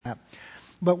that.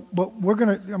 But I'm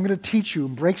going to teach you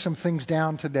and break some things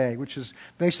down today, which is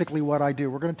basically what I do.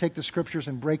 We're going to take the scriptures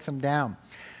and break them down.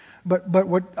 But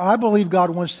what I believe God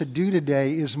wants to do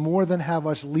today is more than have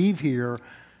us leave here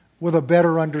with a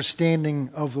better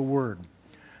understanding of the Word.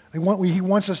 He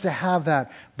wants us to have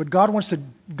that. But God wants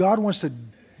to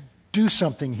do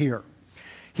something here.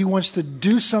 He wants to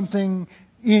do something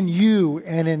in you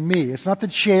and in me. It's not the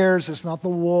chairs. It's not the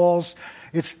walls.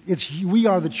 We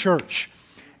are the church.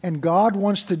 And God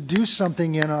wants to do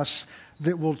something in us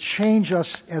that will change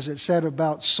us, as it said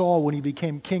about Saul when he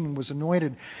became king and was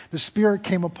anointed. The Spirit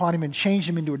came upon him and changed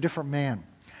him into a different man.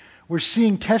 We're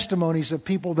seeing testimonies of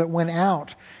people that went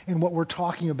out in what we're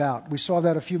talking about. We saw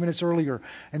that a few minutes earlier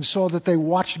and saw that they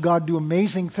watched God do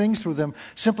amazing things through them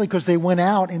simply because they went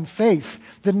out in faith,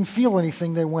 didn't feel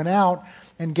anything. They went out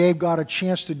and gave God a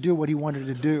chance to do what He wanted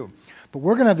to do. But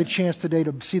we're going to have the chance today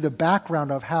to see the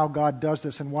background of how God does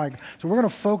this and why. So we're going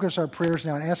to focus our prayers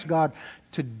now and ask God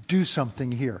to do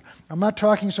something here. I'm not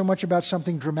talking so much about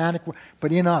something dramatic,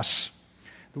 but in us.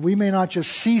 We may not just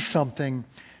see something,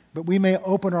 but we may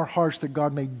open our hearts that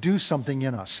God may do something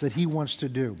in us that He wants to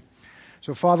do.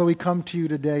 So, Father, we come to you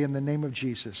today in the name of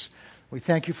Jesus. We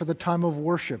thank you for the time of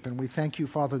worship, and we thank you,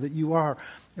 Father, that you are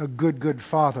a good, good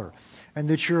Father, and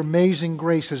that your amazing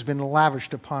grace has been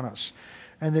lavished upon us,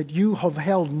 and that you have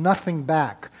held nothing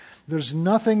back. There's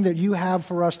nothing that you have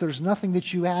for us. There's nothing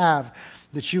that you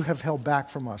have held back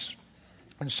from us.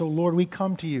 And so, Lord, we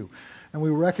come to you, and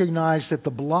we recognize that the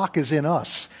block is in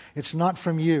us. It's not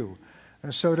from you.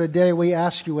 And so today we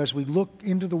ask you, as we look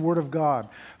into the Word of God,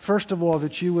 first of all,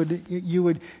 that you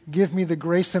would give me the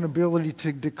grace and ability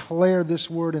to declare this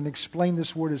Word and explain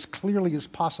this Word as clearly as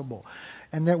possible,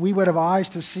 and that we would have eyes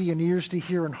to see and ears to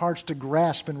hear and hearts to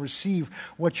grasp and receive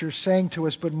what you're saying to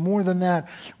us. But more than that,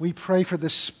 we pray for the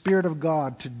Spirit of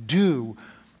God to do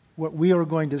what we are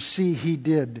going to see He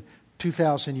did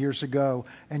 2,000 years ago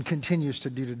and continues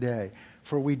to do today.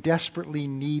 For we desperately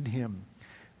need Him.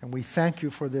 And we thank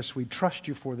you for this. We trust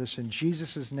you for this. In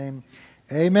Jesus' name,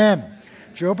 amen.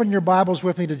 Would you open your Bibles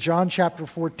with me to John chapter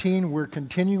 14? We're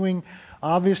continuing,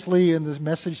 obviously, and the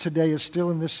message today is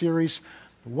still in this series,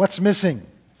 What's Missing?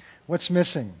 What's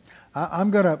missing?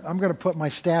 I'm gonna put my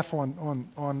staff on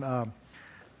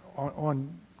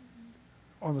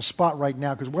the spot right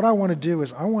now, because what I want to do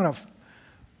is I want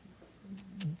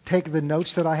to take the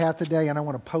notes that I have today and I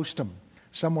want to post them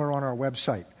somewhere on our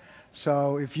website.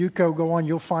 So if you go on,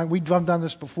 you'll find, we've done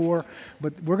this before,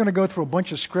 but we're going to go through a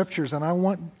bunch of scriptures, and I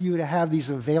want you to have these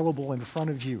available in front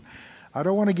of you. I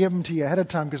don't want to give them to you ahead of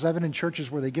time, because I've been in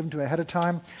churches where they give them to you ahead of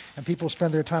time, and people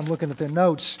spend their time looking at their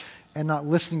notes and not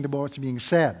listening to what's being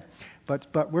said.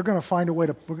 But we're going to find a way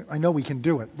to, I know we can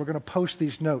do it. We're going to post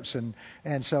these notes, and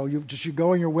so you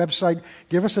go on your website,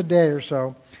 give us a day or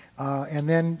so, and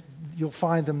then you'll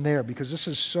find them there, because this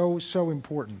is so, so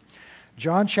important.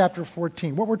 John chapter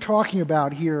 14. What we're talking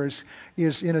about here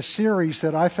is in a series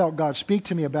that I felt God speak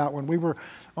to me about when we were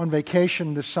on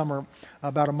vacation this summer,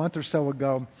 about a month or so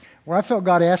ago, where I felt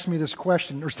God asked me this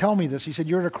question, or tell me this. He said,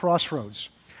 you're at a crossroads.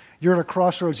 You're at a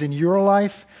crossroads in your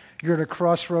life. You're at a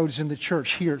crossroads in the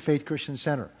church here at Faith Christian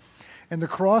Center. And the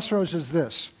crossroads is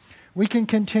this. We can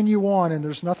continue on, and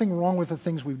there's nothing wrong with the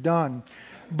things we've done,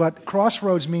 but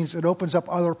crossroads means it opens up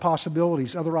other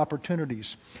possibilities, other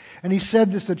opportunities. And he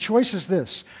said this, the choice is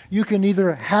this. You can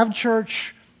either have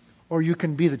church or you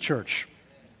can be the church.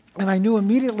 And I knew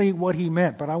immediately what he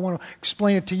meant, but I want to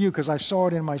explain it to you because I saw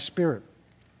it in my spirit.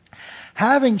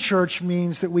 Having church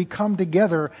means that we come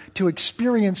together to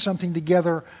experience something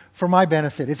together for my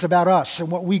benefit. It's about us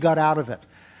and what we got out of it.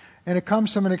 And it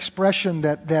comes from an expression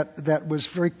that was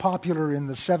very popular in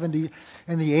the 70s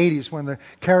and the 80s when the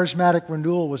charismatic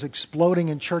renewal was exploding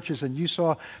in churches, and you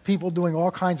saw people doing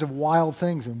all kinds of wild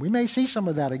things. And we may see some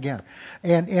of that again.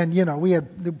 And you know,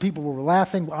 the people were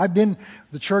laughing.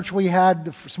 The church we had,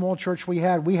 the small church we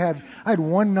had, I had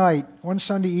one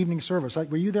Sunday evening service.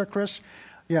 Were you there, Chris?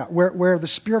 Yeah, where the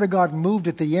Spirit of God moved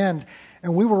at the end,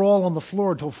 and we were all on the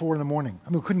floor until 4 a.m. I mean,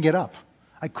 we couldn't get up.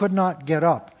 I could not get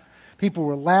up. People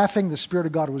were laughing. The Spirit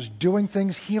of God was doing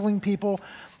things, healing people.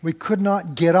 We could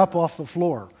not get up off the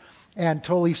floor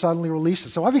until He suddenly released it.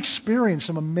 So I've experienced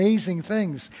some amazing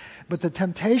things. But the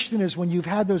temptation is when you've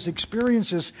had those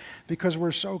experiences, because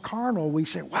we're so carnal, we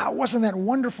say, wow, wasn't that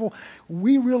wonderful?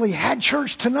 We really had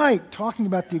church tonight, talking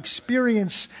about the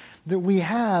experience that we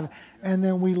have. and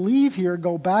then we leave here,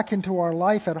 go back into our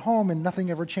life at home, and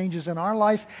nothing ever changes in our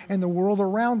life and the world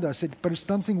around us. But it's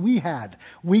something we had.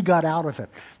 We got out of it.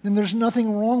 And there's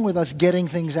nothing wrong with us getting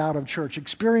things out of church,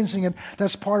 experiencing it.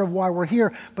 That's part of why we're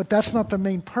here, but that's not the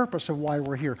main purpose of why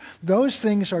we're here. Those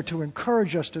things are to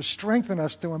encourage us, to strengthen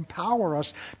us, to empower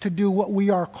us to do what we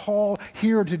are called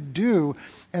here to do,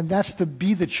 and that's to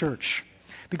be the church.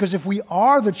 Because if we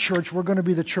are the church, we're going to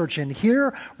be the church in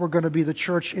here. We're going to be the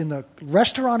church in the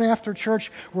restaurant after church.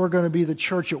 We're going to be the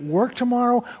church at work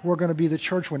tomorrow. We're going to be the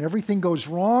church when everything goes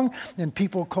wrong and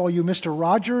people call you Mr.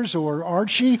 Rogers or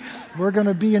Archie. We're going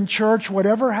to be in church.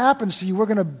 Whatever happens to you, we're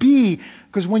going to be.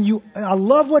 Because I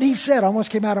love what he said. I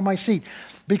almost came out of my seat.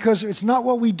 Because it's not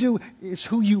what we do, it's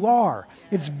who you are.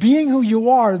 It's being who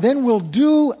you are. Then we'll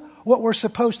do what we're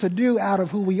supposed to do out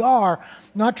of who we are,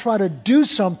 not try to do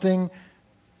something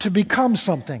to become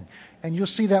something. And you'll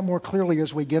see that more clearly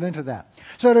as we get into that.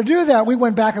 So to do that, we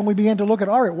went back and we began to look at,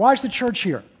 all right, why is the church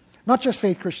here? Not just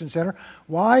Faith Christian Center.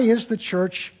 Why is the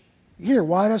church here?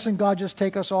 Why doesn't God just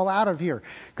take us all out of here?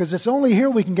 Because it's only here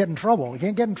we can get in trouble. We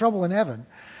can't get in trouble in heaven.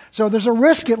 So there's a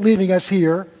risk at leaving us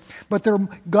here, but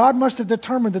God must have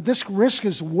determined that this risk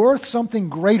is worth something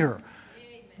greater.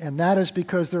 And that is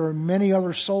because there are many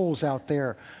other souls out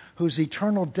there whose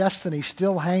eternal destiny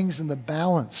still hangs in the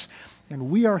balance. And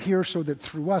we are here so that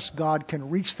through us, God can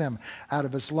reach them out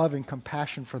of His love and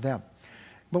compassion for them.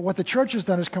 But what the church has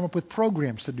done is come up with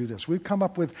programs to do this. We've come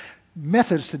up with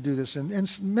methods to do this.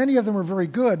 And many of them are very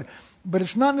good. But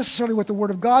it's not necessarily what the Word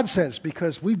of God says,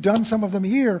 because we've done some of them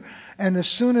here. And as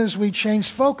soon as we change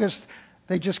focus,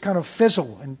 they just kind of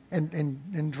fizzle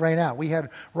and drain out. We had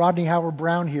Rodney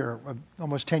Howard-Browne here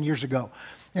almost 10 years ago.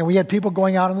 And we had people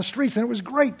going out on the streets. And it was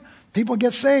great. People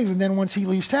get saved. And then once he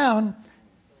leaves town,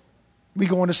 we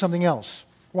go into something else.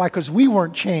 Why? Because we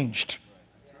weren't changed.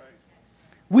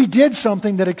 We did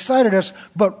something that excited us,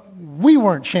 but we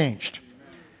weren't changed.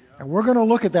 And we're going to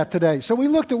look at that today. So we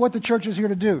looked at what the church is here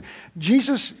to do.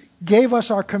 Jesus gave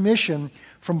us our commission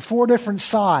from 4 different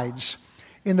sides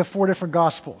in the 4 different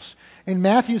Gospels. In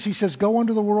Matthew's, he says, go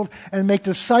into the world and make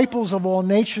disciples of all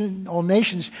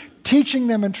nations, teaching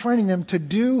them and training them to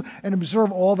do and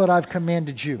observe all that I've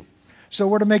commanded you. So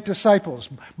we're to make disciples.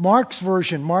 Mark's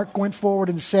version, Mark went forward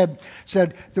and said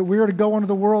that we're to go into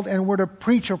the world and we're to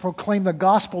preach or proclaim the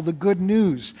gospel, the good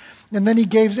news. And then he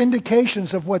gave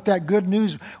indications of what that good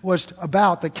news was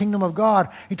about, the kingdom of God.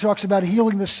 He talks about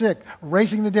healing the sick,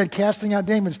 raising the dead, casting out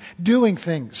demons, doing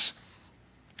things.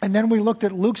 And then we looked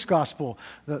at Luke's gospel.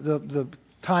 The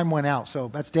time went out, so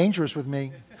that's dangerous with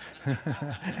me.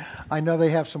 I know they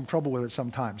have some trouble with it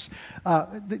sometimes.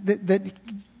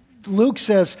 Luke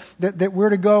says that we're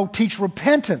to go teach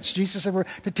repentance. Jesus said we're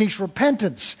to teach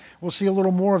repentance. We'll see a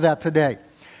little more of that today.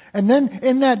 And then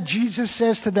in that, Jesus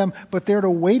says to them, but they're to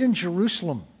wait in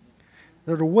Jerusalem.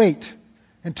 They're to wait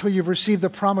until you've received the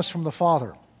promise from the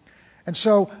Father. And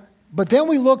so, but then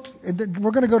we looked,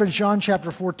 we're going to go to John chapter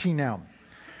 14 now.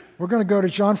 We're going to go to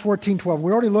John 14:12.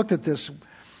 We already looked at this.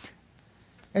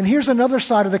 And here's another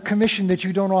side of the commission that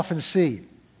you don't often see.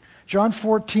 John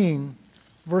 14,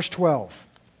 verse 12.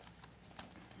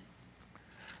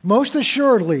 Most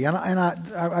assuredly, and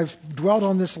I've dwelt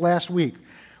on this last week,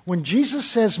 when Jesus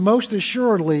says most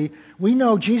assuredly, we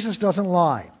know Jesus doesn't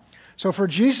lie. So for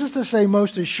Jesus to say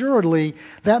most assuredly,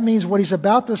 that means what he's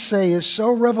about to say is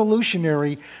so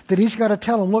revolutionary that he's got to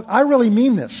tell them, look, I really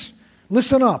mean this.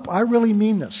 Listen up, I really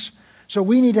mean this. So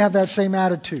we need to have that same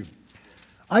attitude.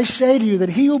 I say to you that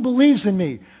he who believes in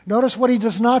me, notice what he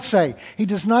does not say. He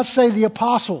does not say the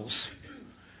apostles.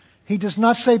 He does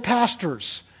not say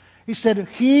pastors. He said,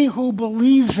 he who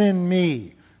believes in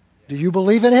me. Do you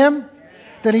believe in him?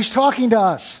 Then he's talking to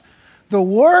us. The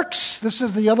works, this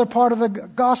is the other part of the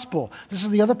gospel. This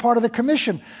is the other part of the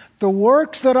commission. The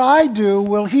works that I do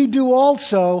will he do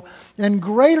also, and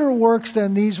greater works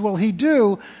than these will he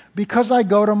do, because I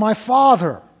go to my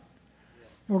Father.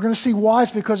 And we're going to see why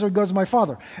it's because it goes to my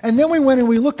Father. And then we went and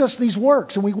we looked at these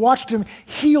works, and we watched him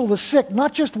heal the sick,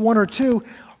 not just 1 or 2,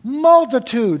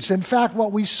 multitudes. In fact,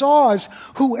 what we saw is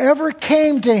whoever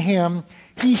came to him,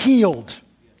 he healed.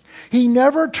 He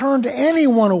never turned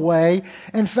anyone away.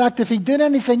 In fact, if he did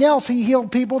anything else, he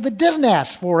healed people that didn't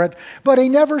ask for it. But he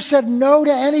never said no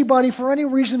to anybody for any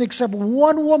reason except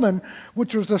one woman,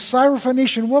 which was the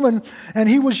Syrophoenician woman, and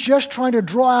he was just trying to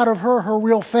draw out of her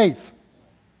real faith.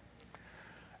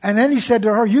 And then he said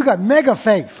to her, you got mega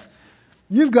faith.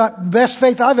 You've got the best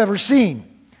faith I've ever seen.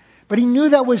 But he knew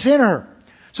that was in her.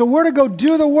 So we're to go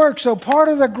do the work. So part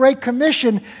of the Great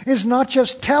Commission is not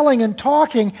just telling and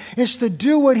talking, it's to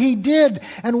do what he did.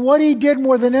 And what he did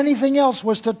more than anything else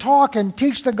was to talk and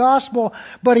teach the gospel.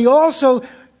 But he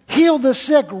healed the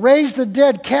sick, raised the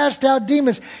dead, cast out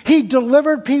demons. He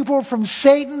delivered people from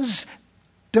Satan's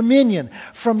dominion,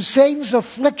 from Satan's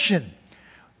affliction.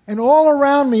 And all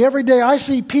around me every day I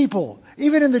see people,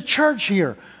 even in the church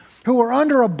here, who are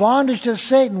under a bondage to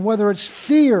Satan, whether it's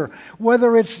fear,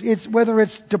 whether it's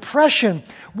depression,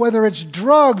 whether it's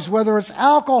drugs, whether it's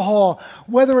alcohol,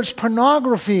 whether it's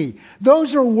pornography.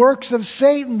 Those are works of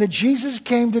Satan that Jesus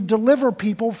came to deliver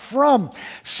people from.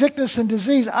 Sickness and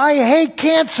disease. I hate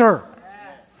cancer.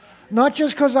 Not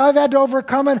just because I've had to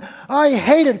overcome it. I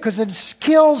hate it because it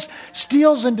kills,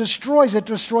 steals, and destroys. It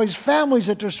destroys families.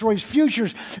 It destroys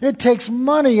futures. It takes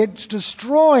money. It's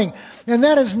destroying. And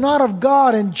that is not of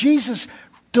God. And Jesus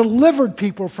delivered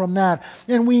people from that.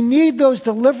 And we need those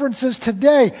deliverances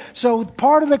today. So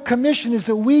part of the commission is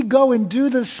that we go and do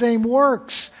the same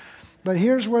works. But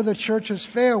here's where the churches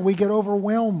fail. We get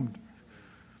overwhelmed.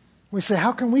 We say,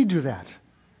 how can we do that?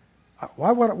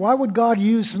 Why would God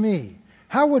use me?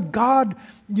 How would God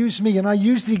use me? And I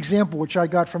use the example which I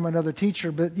got from another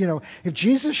teacher, but if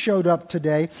Jesus showed up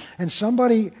today and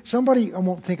somebody, I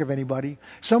won't think of anybody,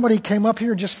 somebody came up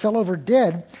here and just fell over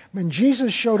dead, and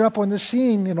Jesus showed up on the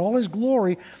scene in all his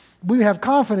glory, we have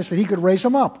confidence that he could raise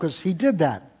him up because he did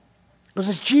that. Because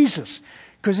it's Jesus,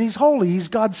 because he's holy, he's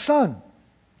God's son.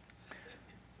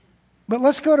 But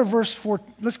let's go to verse 4,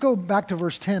 let's go back to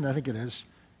verse 10, I think it is.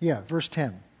 Yeah, verse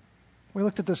 10. We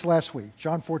looked at this last week,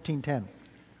 John 14:10.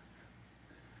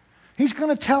 He's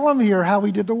going to tell him here how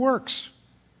he did the works.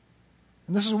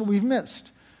 And this is what we've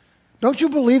missed. Don't you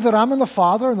believe that I'm in the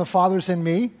Father and the Father's in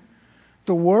me?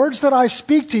 The words that I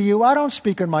speak to you, I don't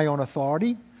speak in my own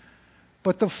authority.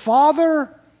 But the Father,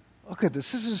 look at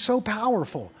this is so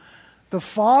powerful. The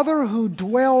Father who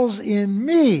dwells in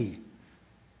me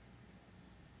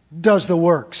does the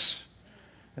works.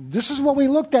 And this is what we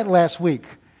looked at last week.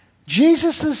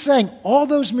 Jesus is saying, all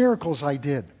those miracles I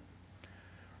did,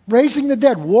 raising the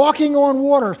dead, walking on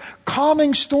water,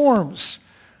 calming storms,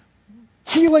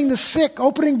 healing the sick,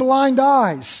 opening blind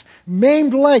eyes,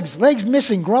 maimed legs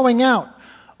missing, growing out,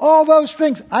 all those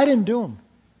things, I didn't do them.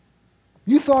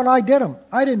 You thought I did them.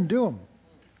 I didn't do them.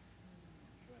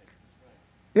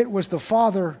 It was the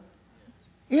Father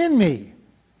in me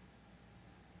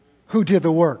who did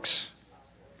the works.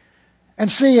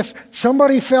 And see, if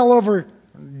somebody fell over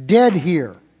dead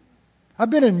here. I've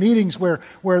been in meetings where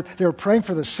they're praying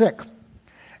for the sick,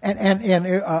 and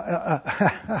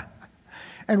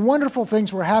wonderful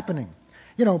things were happening.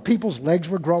 People's legs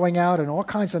were growing out, and all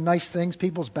kinds of nice things.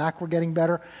 People's back were getting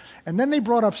better, and then they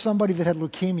brought up somebody that had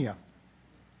leukemia,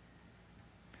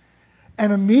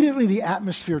 and immediately the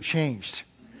atmosphere changed.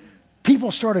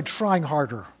 People started trying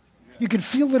harder. You could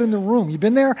feel it in the room. You've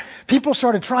been there? People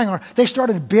started trying hard. They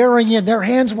started bearing in. Their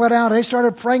hands went out. They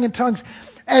started praying in tongues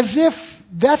as if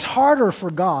that's harder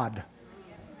for God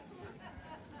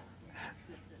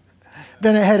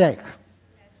than a headache.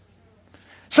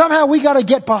 Somehow we got to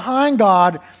get behind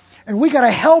God and we got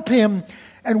to help him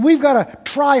and we've got to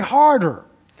try harder.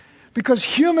 Because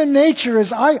human nature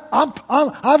is, I've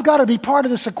got to be part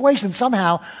of this equation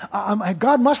somehow.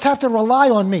 God must have to rely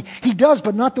on me. He does,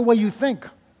 but not the way you think.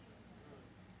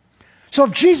 So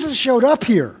if Jesus showed up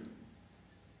here,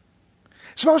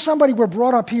 suppose somebody were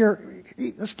brought up here,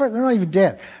 they're not even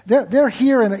dead. They're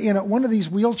here in one of these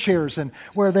wheelchairs and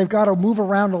where they've got to move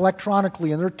around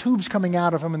electronically and there are tubes coming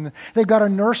out of them and they've got a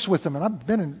nurse with them. And I've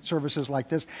been in services like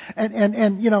this. And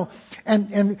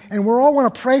we're all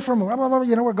want to pray for them.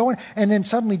 We're going. And then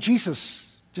suddenly Jesus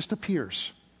just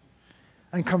appears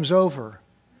and comes over.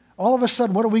 All of a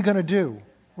sudden, what are we going to do?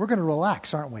 We're going to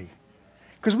relax, aren't we?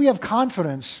 Because we have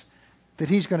confidence that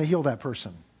he's going to heal that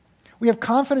person. We have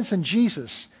confidence in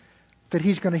Jesus that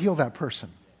he's going to heal that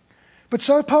person. But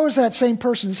suppose that same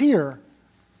person's here,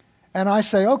 and I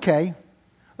say, okay,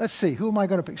 let's see, who am I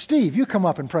going to pick? Steve, you come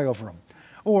up and pray over him.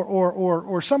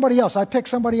 Or somebody else. I pick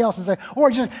somebody else and say, or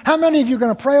just, how many of you are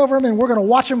going to pray over him and we're going to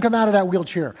watch him come out of that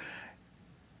wheelchair?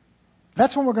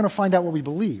 That's when we're going to find out what we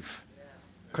believe.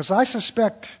 Because I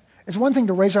suspect, it's one thing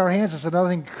to raise our hands, it's another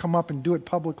thing to come up and do it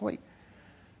publicly.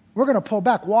 We're going to pull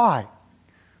back. Why?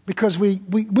 Because we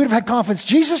would have had confidence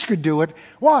Jesus could do it.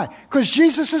 Why? Because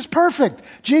Jesus is perfect.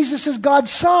 Jesus is God's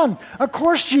Son. Of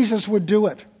course Jesus would do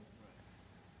it.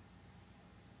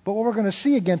 But what we're going to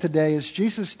see again today is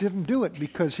Jesus didn't do it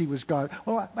because he was God.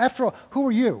 Well, after all, who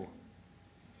are you?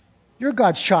 You're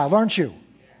God's child, aren't you?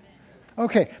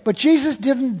 Okay, but Jesus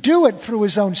didn't do it through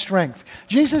his own strength.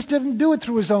 Jesus didn't do it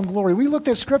through his own glory. We looked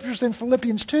at scriptures in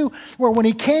Philippians 2 where when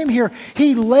he came here,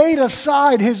 he laid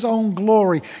aside his own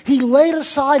glory. He laid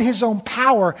aside his own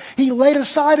power. He laid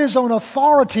aside his own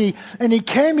authority, and he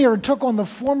came here and took on the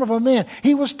form of a man.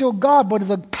 He was still God, but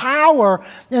the power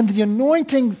and the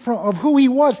anointing of who he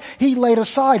was, he laid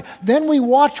aside. Then we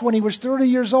watched when he was 30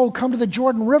 years old come to the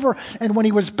Jordan River, and when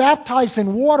he was baptized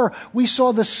in water, we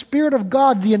saw the Spirit of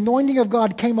God, the anointing of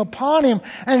God came upon him,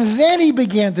 and then he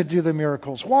began to do the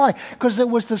miracles. Why? Because it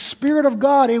was the Spirit of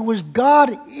God, it was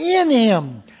God in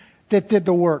him that did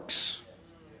the works.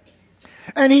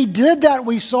 And he did that,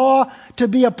 we saw, to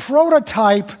be a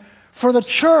prototype for the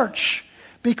church,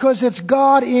 because it's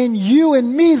God in you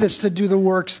and me that's to do the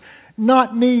works,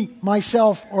 not me,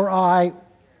 myself, or I,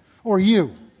 or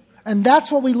you. And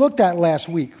that's what we looked at last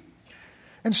week.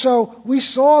 And so we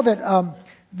saw that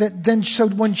so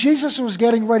when Jesus was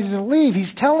getting ready to leave,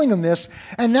 he's telling them this,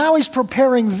 and now he's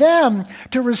preparing them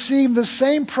to receive the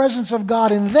same presence of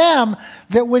God in them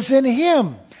that was in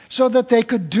him, so that they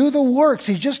could do the works.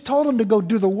 He just told them to go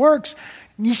do the works,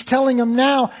 and he's telling them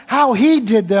now how he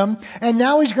did them, and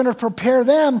now he's going to prepare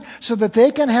them so that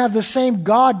they can have the same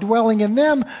God dwelling in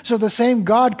them, so the same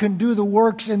God can do the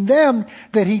works in them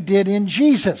that he did in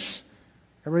Jesus.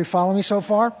 Everybody follow me so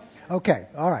far? Okay,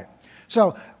 all right.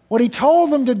 So what he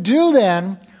told them to do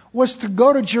then was to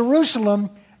go to Jerusalem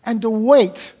and to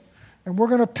wait. And we're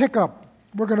going to pick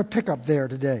up there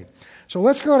today. So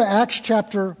let's go to Acts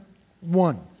chapter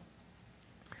 1.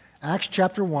 Acts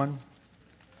chapter 1.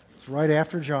 It's right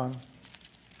after John.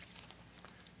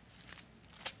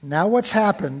 Now what's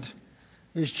happened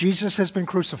is Jesus has been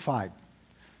crucified.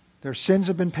 Their sins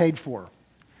have been paid for.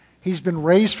 He's been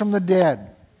raised from the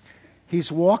dead. He's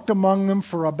walked among them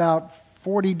for about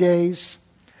 40 days.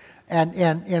 And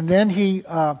then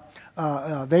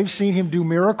they've seen him do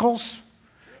miracles.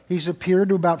 He's appeared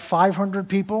to about 500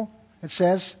 people, it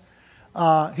says.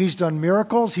 He's done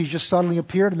miracles. He's just suddenly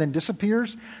appeared and then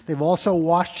disappears. They've also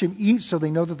watched him eat, so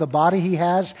they know that the body he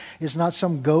has is not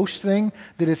some ghost thing,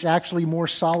 that it's actually more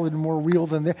solid and more real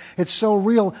than this. It's so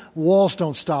real, walls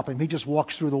don't stop him. He just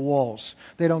walks through the walls.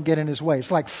 They don't get in his way.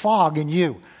 It's like fog in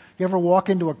you. You ever walk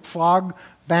into a fog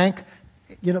bank?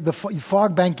 You know, the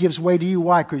fog bank gives way to you.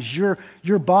 Why? Because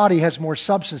your body has more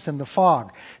substance than the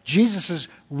fog. Jesus'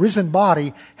 risen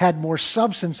body had more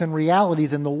substance and reality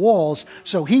than the walls,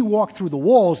 so he walked through the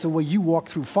walls the way you walk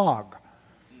through fog.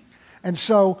 And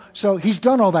so he's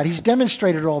done all that. He's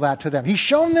demonstrated all that to them. He's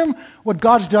shown them what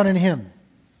God's done in him.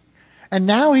 And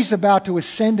now he's about to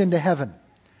ascend into heaven.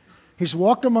 He's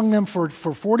walked among them for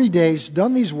 40 days,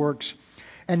 done these works,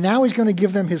 and now he's going to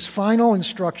give them his final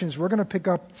instructions. We're going to pick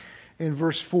up in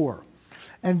verse 4.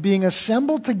 And being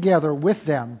assembled together with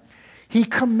them, he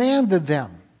commanded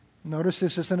them. Notice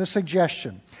this isn't a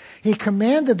suggestion. He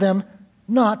commanded them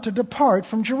not to depart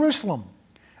from Jerusalem.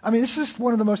 I mean, this is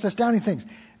one of the most astounding things.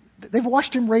 They've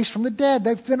watched him raised from the dead.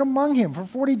 They've been among him for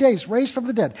 40 days, raised from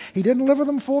the dead. He didn't live with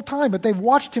them full time, but they've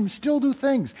watched him still do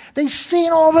things. They've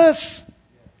seen all this.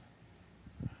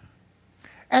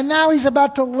 And now he's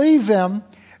about to leave them,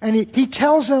 and he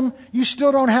tells them, you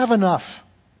still don't have enough.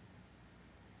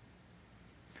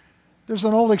 There's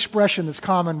an old expression that's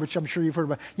common, which I'm sure you've heard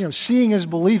about. You know, seeing is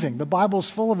believing. The Bible's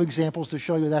full of examples to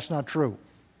show you that's not true.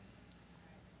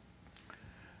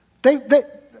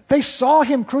 They saw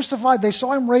him crucified. They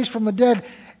saw him raised from the dead.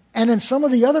 And in some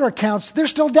of the other accounts, they're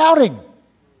still doubting.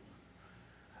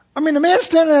 I mean, the man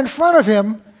standing in front of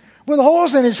him with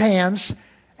holes in his hands,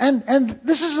 and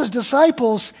this is his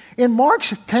disciples. In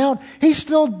Mark's account,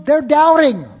 they're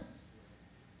doubting,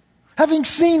 having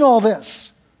seen all this.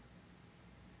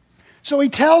 So he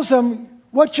tells them,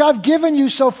 what I've given you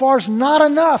so far is not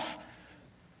enough.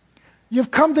 You've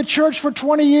come to church for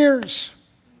 20 years.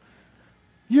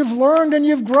 You've learned and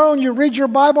you've grown. You read your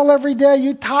Bible every day.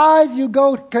 You tithe. You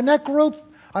go Connect Group.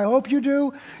 I hope you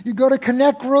do. You go to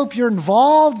Connect Group. You're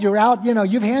involved. You're out. You know,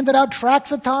 you've handed out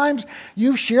tracts at times.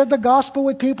 You've shared the gospel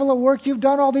with people at work. You've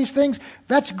done all these things.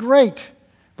 That's great.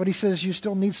 But he says you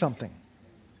still need something.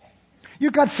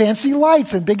 You've got fancy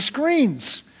lights and big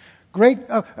screens. Great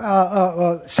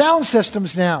sound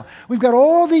systems now. We've got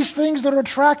all these things that are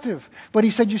attractive. But he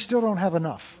said, you still don't have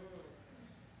enough.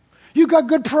 You've got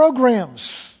good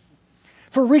programs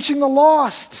for reaching the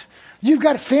lost. You've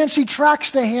got fancy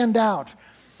tracts to hand out.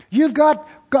 You've got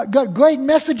great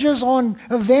messages on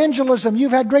evangelism.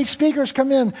 You've had great speakers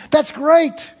come in. That's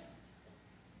great.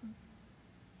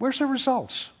 Where's the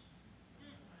results?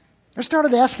 I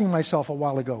started asking myself a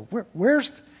while ago,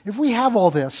 if we have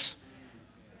all this,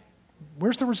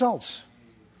 where's the results?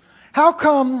 How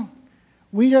come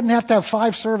We didn't have to have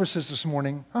 5 services this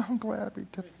morning. Oh, I'm glad we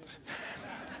did.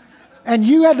 And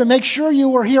you had to make sure you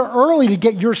were here early to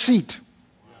get your seat.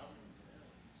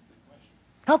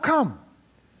 How come?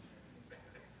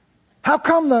 How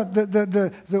come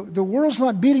the world's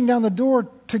not beating down the door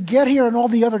to get here in all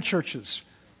the other churches?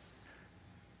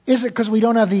 Is it because we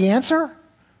don't have the answer?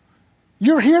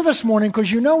 You're here this morning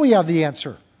because you know we have the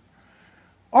answer.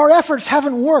 Our efforts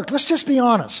haven't worked. Let's just be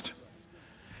honest.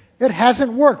 It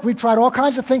hasn't worked. We've tried all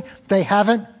kinds of things. They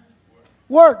haven't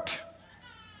worked.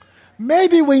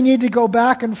 Maybe we need to go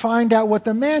back and find out what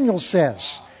the manual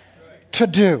says to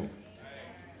do.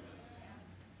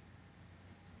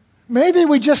 Maybe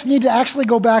we just need to actually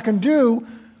go back and do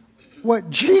what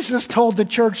Jesus told the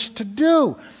church to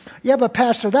do. Yeah, but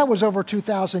Pastor, that was over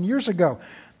 2,000 years ago.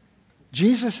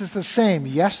 Jesus is the same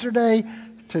yesterday,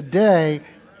 today,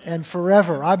 and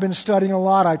forever. I've been studying a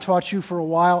lot. I taught you for a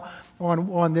while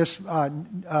on this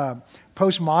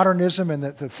postmodernism and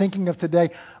the thinking of today.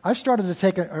 I started to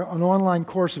take an online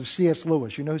course of C.S.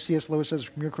 Lewis. You know who C.S. Lewis is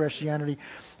from Mere Christianity?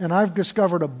 And I've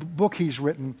discovered a book he's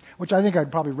written, which I think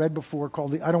I'd probably read before,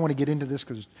 called, I don't want to get into this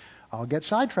because I'll get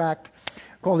sidetracked,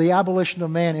 called The Abolition of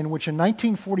Man, in which in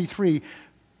 1943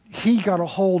 he got a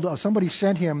hold of, somebody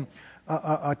sent him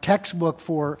a textbook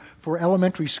for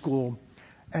elementary school.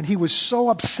 And he was so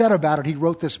upset about it, he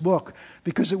wrote this book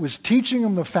because it was teaching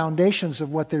them the foundations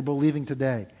of what they're believing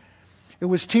today. It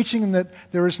was teaching them that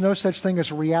there is no such thing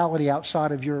as reality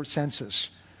outside of your senses.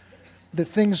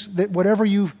 That whatever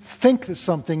you think that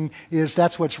something is,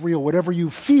 that's what's real. Whatever you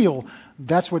feel,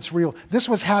 that's what's real. This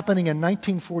was happening in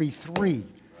 1943.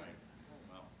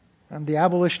 And the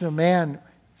abolition of man,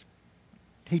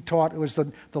 he taught, it was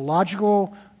the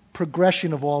logical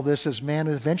progression of all this is man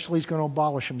eventually is going to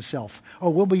abolish himself. Oh,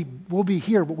 we'll be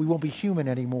here, but we won't be human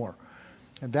anymore.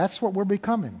 And that's what we're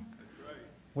becoming.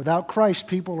 Without Christ,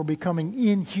 people are becoming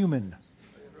inhuman.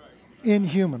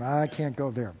 Inhuman. I can't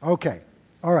go there. Okay.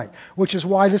 All right. Which is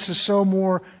why this is so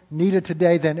more needed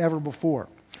today than ever before.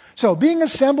 So being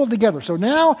assembled together. So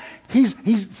now he's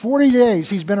 40 days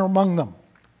he's been among them.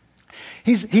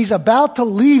 He's about to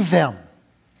leave them.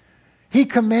 He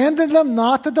commanded them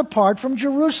not to depart from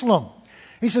Jerusalem.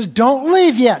 He says, don't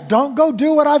leave yet. Don't go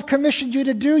do what I've commissioned you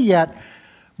to do yet.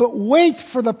 But wait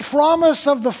for the promise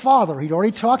of the Father. He'd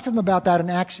already talked to them about that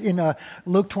in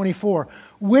Luke 24,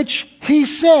 which he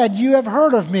said, you have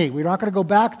heard of me. We're not going to go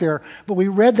back there, but we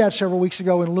read that several weeks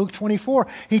ago in Luke 24.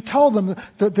 He told them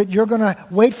that you're going to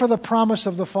wait for the promise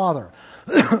of the Father.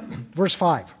 Verse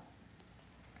 5.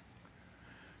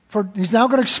 He's now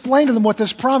going to explain to them what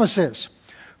this promise is.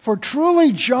 For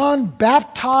truly John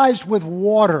baptized with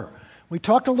water. We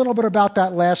talked a little bit about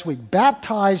that last week.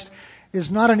 Baptized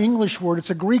is not an English word. It's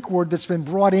a Greek word that's been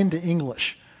brought into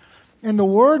English. And the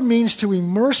word means to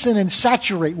immerse in and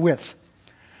saturate with.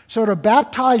 So to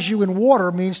baptize you in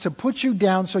water means to put you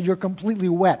down so you're completely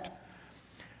wet.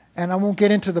 And I won't get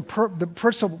into the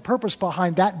purpose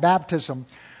behind that baptism.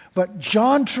 But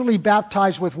John truly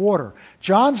baptized with water.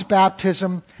 John's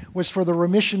baptism was for the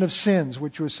remission of sins,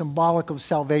 which was symbolic of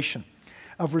salvation,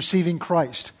 of receiving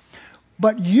Christ.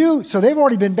 But so they've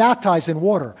already been baptized in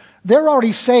water. They're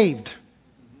already saved.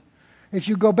 If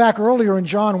you go back earlier in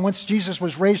John, once Jesus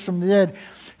was raised from the dead,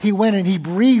 he went and he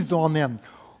breathed on them.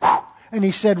 And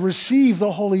he said, receive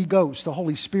the Holy Ghost, the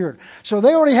Holy Spirit. So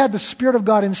they already had the Spirit of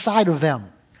God inside of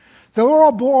them. They were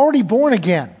already born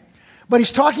again. But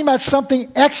he's talking about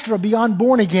something extra beyond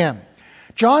born again.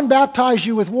 John baptized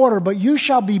you with water, but you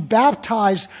shall be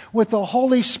baptized with the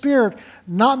Holy Spirit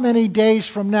not many days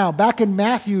from now. Back in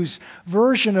Matthew's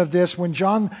version of this, when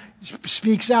John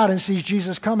speaks out and sees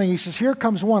Jesus coming, he says, here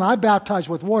comes one, I baptize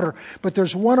with water, but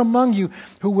there's one among you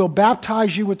who will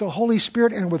baptize you with the Holy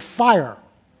Spirit and with fire.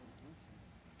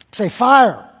 Say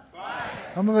fire. Fire.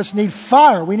 Some of us need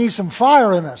fire. We need some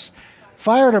fire in us.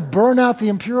 Fire to burn out the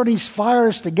impurities, fire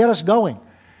is to get us going.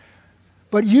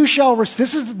 But you shall,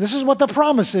 this is what the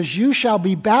promise is. You shall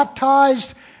be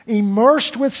baptized,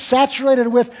 immersed with, saturated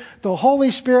with the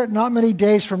Holy Spirit not many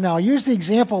days from now. I used the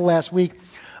example last week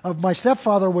of my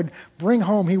stepfather would bring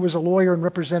home, he was a lawyer and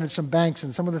represented some banks,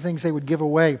 and some of the things they would give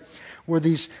away were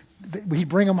these, he'd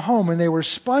bring them home and they were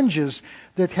sponges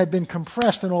that had been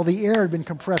compressed and all the air had been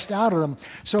compressed out of them.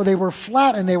 So they were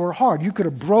flat and they were hard. You could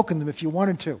have broken them if you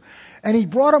wanted to. And he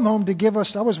brought them home to give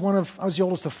us, I was the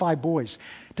oldest of 5 boys,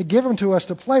 to give them to us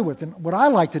to play with. And what I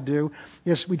like to do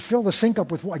is we'd fill the sink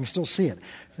up with water. I can still see it.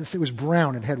 It was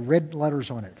brown. It had red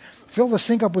letters on it. Fill the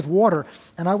sink up with water,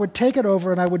 and I would take it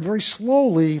over and I would very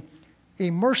slowly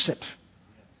immerse it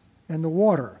in the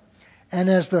water. And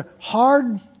as the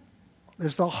hard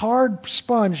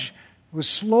sponge was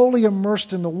slowly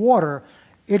immersed in the water,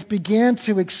 it began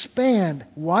to expand.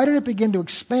 Why did it begin to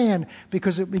expand?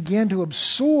 Because it began to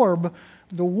absorb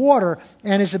the water.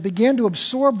 And as it began to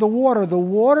absorb the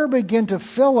water began to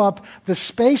fill up the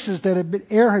spaces that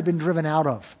air had been driven out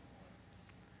of.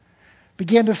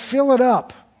 Began to fill it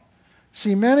up.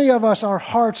 See, many of us, our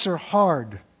hearts are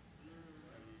hard.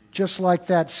 Just like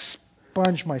that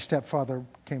sponge my stepfather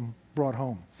brought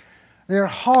home. They're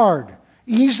hard,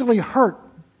 easily hurt,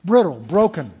 brittle,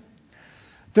 broken.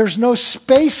 There's no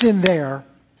space in there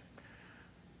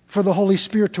for the Holy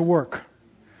Spirit to work.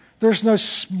 There's no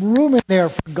room in there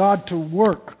for God to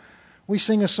work. We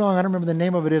sing a song, I don't remember the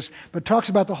name of it is, but it talks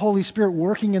about the Holy Spirit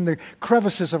working in the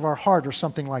crevices of our heart or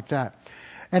something like that.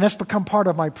 And that's become part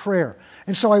of my prayer.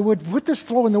 And so I would put this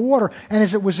throw in the water, and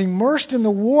as it was immersed in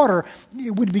the water,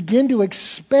 it would begin to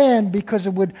expand because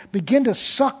it would begin to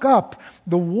suck up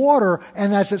the water.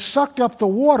 And as it sucked up the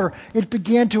water, it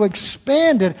began to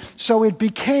expand it, so it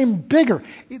became bigger.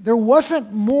 There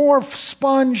wasn't more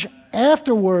sponge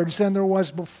afterwards than there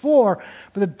was before.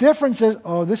 But the difference is,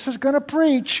 this is going to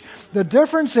preach. The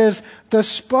difference is the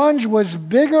sponge was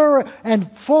bigger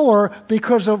and fuller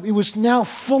because it was now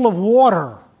full of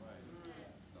water.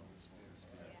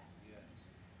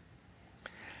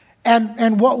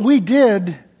 And what we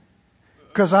did,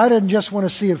 because I didn't just want to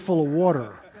see it full of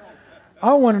water,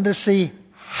 I wanted to see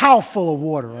how full of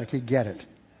water I could get it.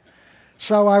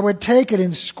 So I would take it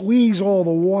and squeeze all the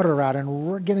water out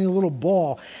and get a little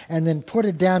ball and then put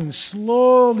it down and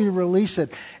slowly release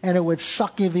it, and it would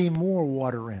suck even more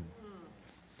water in.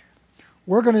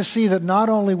 We're going to see that not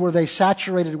only were they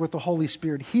saturated with the Holy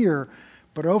Spirit here,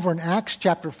 but over in Acts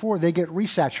chapter 4, they get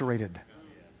resaturated.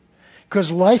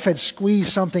 Because life had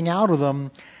squeezed something out of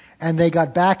them, and they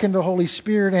got back into the Holy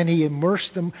Spirit, and He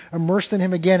immersed in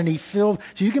Him again, and He filled.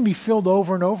 So you can be filled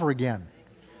over and over again.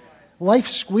 Life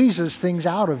squeezes things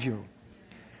out of you.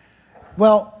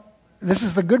 Well, this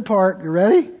is the good part. You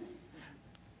ready?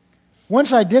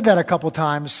 Once I did that a couple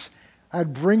times,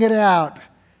 I'd bring it out,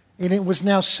 and it was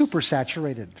now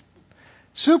supersaturated.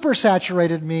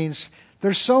 Supersaturated means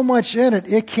there's so much in it,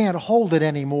 it can't hold it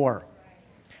anymore.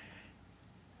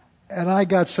 And I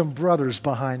got some brothers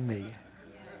behind me.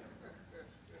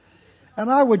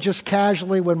 And I would just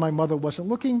casually, when my mother wasn't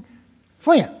looking,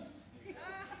 fling it.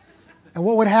 And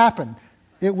what would happen?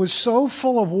 It was so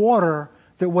full of water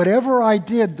that whatever I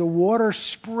did, the water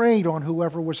sprayed on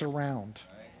whoever was around.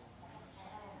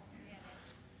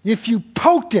 If you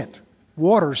poked it,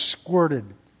 water squirted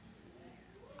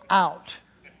out.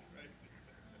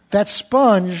 That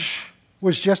sponge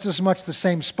was just as much the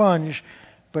same sponge,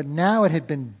 but now it had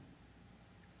been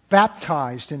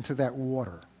baptized into that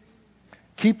water.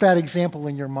 Keep that example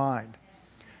in your mind.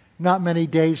 Not many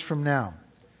days from now.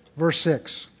 Verse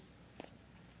 6.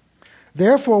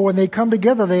 Therefore, when they come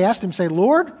together, they asked Him, say,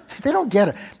 Lord, they don't get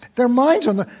it. Their minds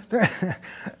on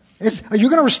are you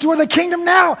going to restore the kingdom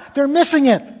now? They're missing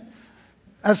it.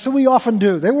 As so we often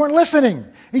do. They weren't listening.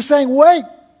 He's saying, wait,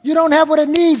 you don't have what it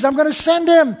needs. I'm going to send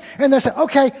Him. And they said,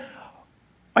 okay,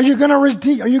 are you going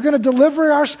to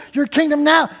deliver your kingdom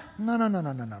now?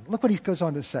 No. Look what He goes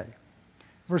on to say.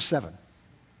 Verse 7.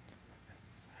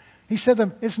 He said to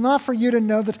them, it's not for you to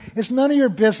know that. It's none of your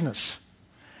business.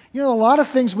 You know, a lot of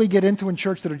things we get into in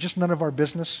church that are just none of our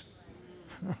business.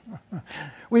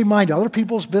 We mind other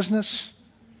people's business.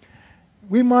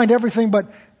 We mind everything but,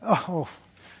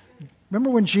 remember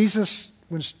when Jesus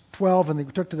was 12 and they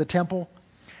took to the temple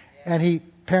and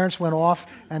parents went off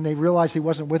and they realized He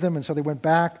wasn't with them, and so they went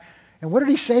back. And what did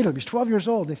He say to them? He's 12 years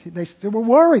old. They were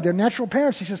worried. They're natural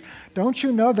parents. He says, don't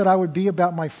you know that I would be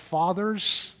about my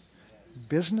Father's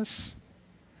business?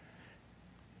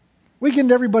 We get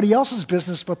into everybody else's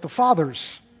business but the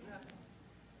Father's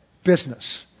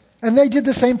business. And they did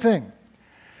the same thing,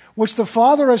 which the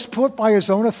Father has put by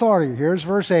His own authority. Here's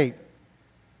verse 8.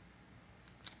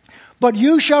 But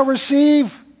you shall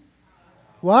receive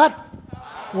what?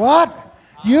 What?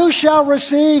 You shall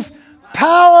receive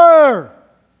power.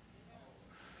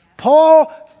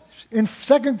 Paul, in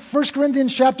 1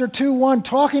 Corinthians chapter 2:1,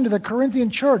 talking to the Corinthian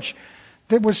church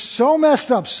that was so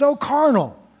messed up, so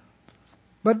carnal,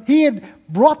 but he had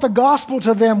brought the gospel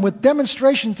to them with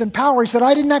demonstrations and power. He said,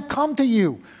 I did not come to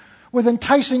you with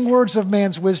enticing words of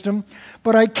man's wisdom,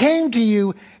 but I came to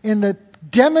you in the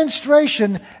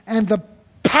demonstration and the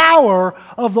power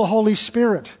of the Holy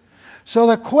Spirit. So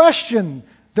the question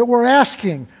that we're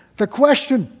asking, the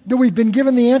question that we've been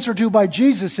given the answer to by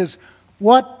Jesus is,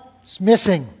 what's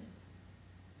missing?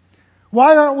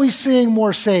 Why aren't we seeing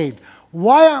more saved?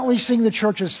 Why aren't we seeing the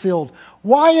churches filled?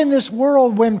 Why in this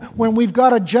world, when we've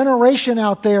got generations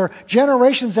out there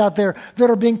that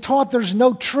are being taught there's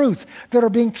no truth, that are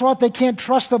being taught they can't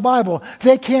trust the Bible,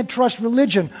 they can't trust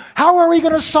religion, how are we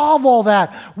going to solve all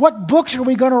that? What books are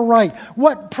we going to write?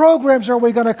 What programs are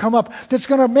we going to come up that's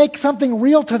going to make something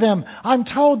real to them? I'm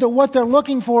told that what they're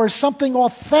looking for is something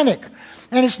authentic.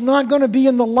 And it's not going to be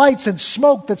in the lights and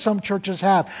smoke that some churches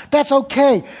have. That's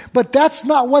okay. But that's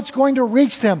not what's going to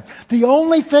reach them. The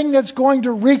only thing that's going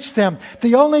to reach them,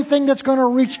 the only thing that's going to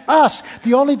reach us,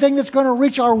 the only thing that's going to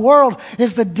reach our world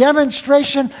is the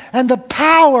demonstration and the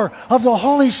power of the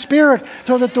Holy Spirit,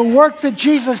 so that the work that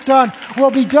Jesus done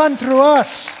will be done through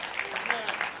us.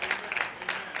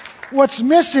 What's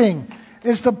missing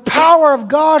is the power of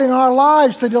God in our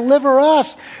lives to deliver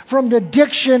us from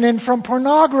addiction and from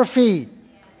pornography.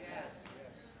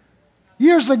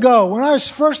 Years ago, when I was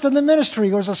first in the ministry,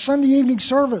 it was a Sunday evening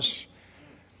service.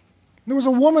 There was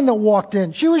a woman that walked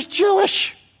in. She was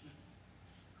Jewish.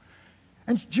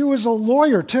 And she was a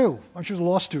lawyer, too. She was a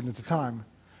law student at the time.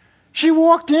 She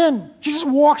walked in. She just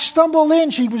stumbled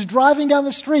in. She was driving down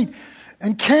the street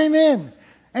and came in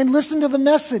and listened to the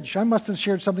message. I must have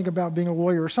shared something about being a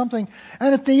lawyer or something.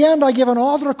 And at the end, I give an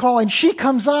altar call, and she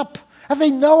comes up,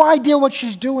 having no idea what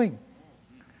she's doing.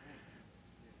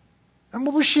 And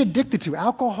what was she addicted to?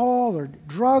 Alcohol or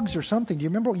drugs or something? Do you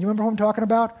remember who I'm talking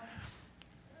about?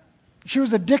 She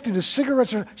was addicted to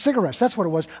cigarettes. That's what it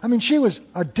was. I mean, she was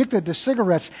addicted to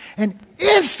cigarettes, and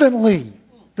instantly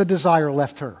the desire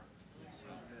left her.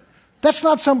 That's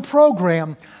not some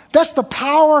program. That's the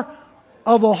power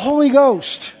of the Holy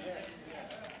Ghost.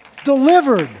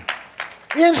 Delivered.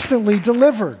 Instantly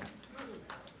delivered.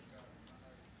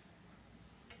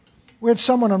 We had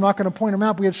someone, I'm not going to point him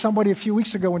out, but we had somebody a few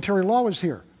weeks ago when Terry Law was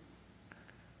here.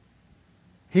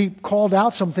 He called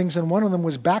out some things, and one of them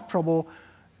was back trouble.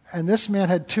 And this man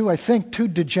had two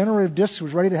degenerative discs,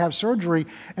 was ready to have surgery,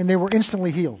 and they were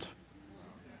instantly healed.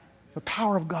 The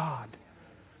power of God.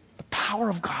 The power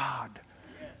of God.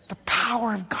 The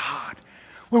power of God.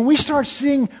 When we start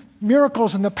seeing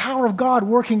miracles and the power of God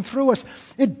working through us,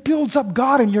 it builds up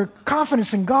God and your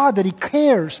confidence in God that He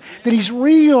cares, that He's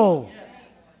real.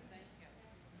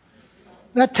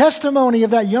 That testimony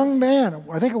of that young man,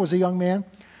 I think it was a young man,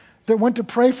 that went to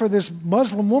pray for this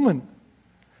Muslim woman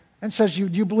and says, do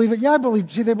you believe it? Yeah, I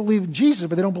believe. See, they believe in Jesus,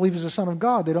 but they don't believe He's the Son of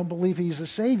God. They don't believe He's the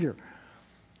Savior.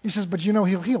 He says, but He'll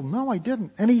heal. No, I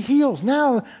didn't. And He heals.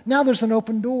 Now there's an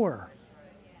open door.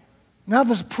 Now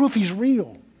there's proof He's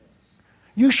real.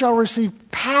 You shall receive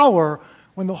power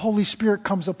when the Holy Spirit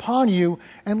comes upon you.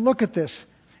 And look at this.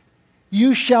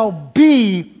 You shall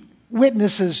be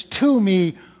witnesses to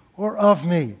me or of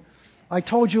me. I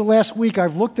told you last week,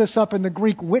 I've looked this up in the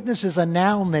Greek. Witness is a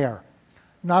noun there,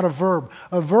 not a verb.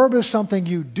 A verb is something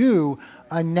you do.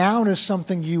 A noun is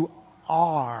something you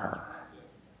are.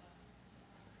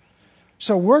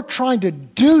 So we're trying to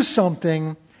do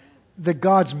something that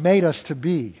God's made us to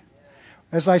be.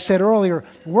 As I said earlier,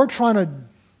 we're trying to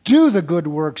do the good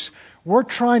works. We're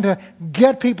trying to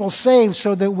get people saved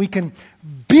so that we can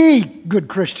be good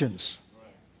Christians.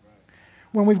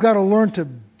 When we've got to learn to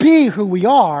be who we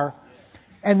are,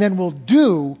 and then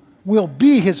we'll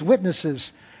be His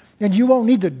witnesses. And you won't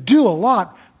need to do a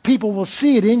lot. People will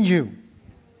see it in you.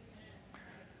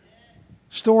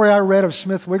 Story I read of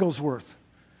Smith Wigglesworth,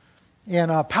 and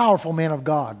a powerful man of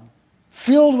God,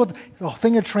 filled with the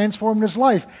thing that transformed his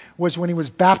life was when he was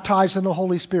baptized in the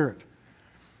Holy Spirit.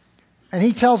 And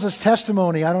he tells his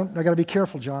testimony. I got to be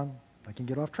careful, John. I can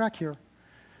get off track here.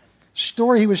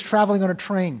 Story, he was traveling on a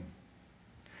train.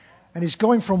 And he's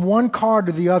going from one car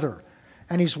to the other.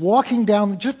 And he's walking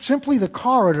down just simply the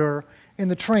corridor in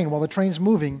the train while the train's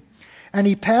moving. And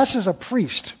he passes a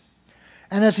priest.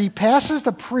 And as he passes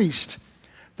the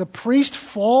priest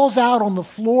falls out on the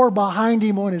floor behind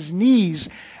him on his knees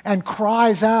and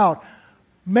cries out,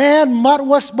 "Man,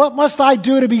 what must I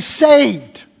do to be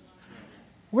saved?"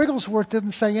 Wigglesworth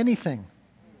didn't say anything.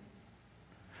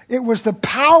 It was the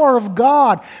power of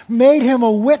God made him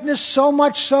a witness, so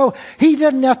much so he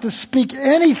didn't have to speak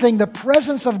anything. The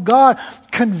presence of God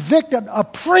convicted a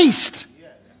priest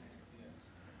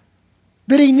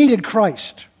that he needed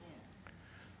Christ.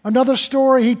 Another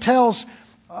story he tells.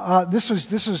 This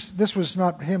was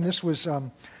not him. This was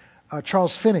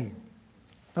Charles Finney,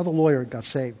 another lawyer got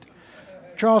saved.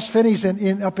 Charles Finney's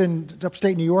in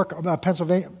upstate New York,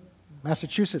 Pennsylvania,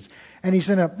 Massachusetts, and he's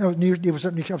he was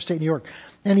up upstate New York,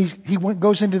 and he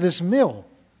goes into this mill,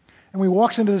 and when he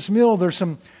walks into this mill, there's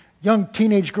some young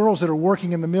teenage girls that are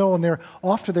working in the mill, and they're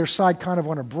off to their side, kind of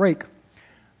on a break,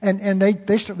 and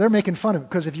they're making fun of him,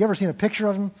 because if you ever seen a picture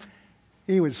of him,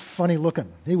 he was funny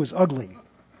looking, he was ugly.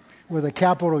 with a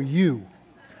capital U.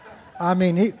 I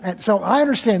mean, so I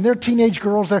understand they're teenage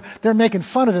girls. They're making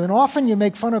fun of him. And often you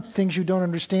make fun of things you don't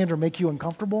understand or make you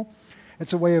uncomfortable.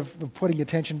 It's a way of putting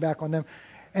attention back on them.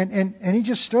 And he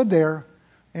just stood there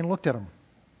and looked at him.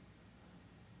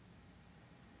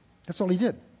 That's all he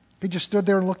did. He just stood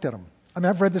there and looked at him. I mean,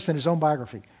 I've read this in his own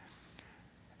biography.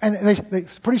 And they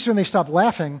pretty soon they stopped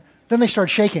laughing. Then they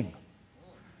start shaking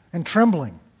and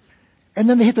trembling. And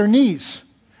then they hit their knees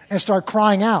and start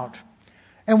crying out.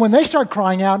 And when they start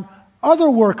crying out, other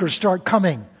workers start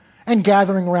coming and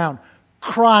gathering around,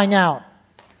 crying out.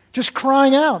 Just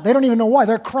crying out. They don't even know why.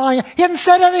 They're crying. He hadn't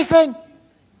said anything.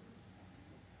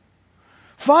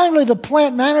 Finally, the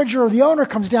plant manager or the owner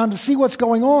comes down to see what's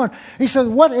going on. He says,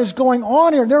 what is going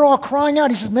on here? And they're all crying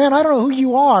out. He says, man, I don't know who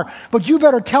you are, but you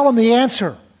better tell them the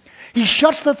answer. He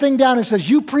shuts the thing down and says,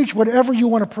 you preach whatever you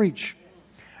want to preach.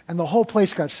 And the whole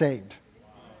place got saved.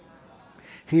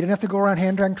 He didn't have to go around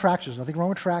hand-dragging tracts. There's nothing wrong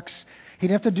with tracts. He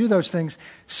didn't have to do those things.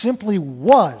 Simply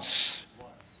was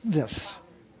this.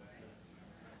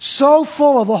 So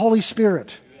full of the Holy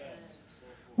Spirit.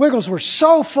 Wiggles were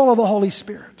so full of the Holy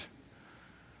Spirit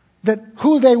that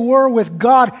who they were with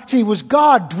God, see, it was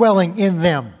God dwelling in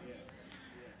them.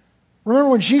 Remember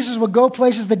when Jesus would go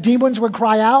places, the demons would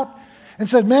cry out and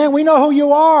said, man, we know who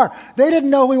you are. They didn't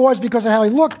know who he was because of how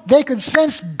he looked. They could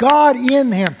sense God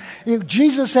in him.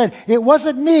 Jesus said, it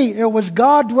wasn't me, it was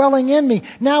God dwelling in me.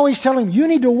 Now he's telling them, you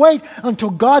need to wait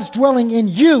until God's dwelling in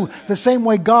you the same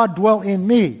way God dwelt in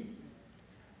me.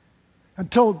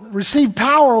 Until receive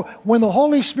power when the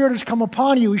Holy Spirit has come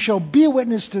upon you, you shall be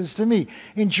witnesses to me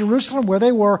in Jerusalem, where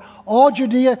they were, all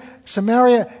Judea,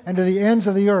 Samaria, and to the ends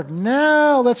of the earth.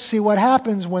 Now let's see what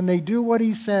happens when they do what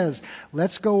he says.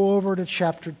 Let's go over to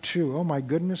chapter 2. Oh my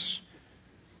goodness.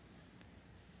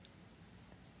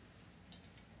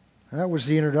 That was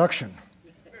the introduction.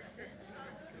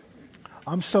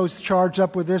 I'm so charged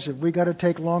up with this. If we got to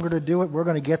take longer to do it, we're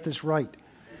going to get this right.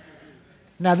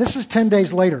 Now this is 10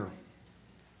 days later.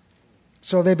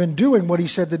 So they've been doing what he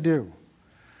said to do.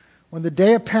 When the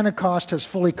day of Pentecost has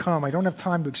fully come, I don't have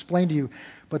time to explain to you,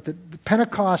 but the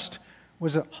Pentecost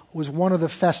was one of the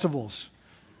festivals.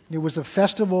 It was a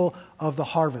festival of the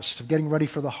harvest, of getting ready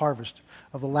for the harvest,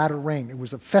 of the latter rain. It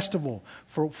was a festival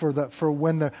for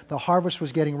when the harvest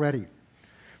was getting ready.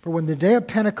 For when the day of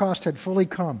Pentecost had fully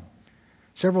come,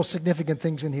 several significant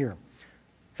things in here.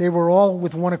 They were all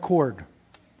with one accord.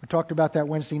 We talked about that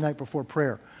Wednesday night before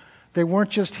prayer. They weren't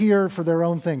just here for their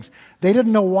own things. They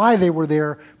didn't know why they were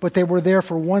there, but they were there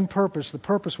for one purpose. The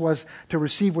purpose was to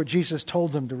receive what Jesus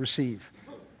told them to receive.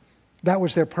 That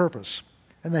was their purpose.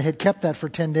 And they had kept that for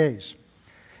 10 days.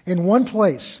 In one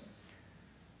place.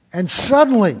 And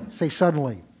suddenly, say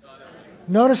suddenly.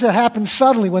 Notice it happened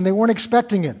suddenly when they weren't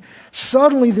expecting it.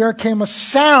 Suddenly there came a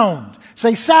sound.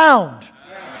 Say sound.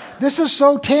 This is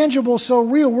so tangible, so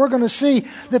real. We're going to see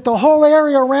that the whole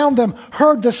area around them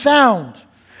heard the sound.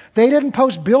 They didn't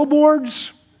post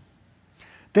billboards.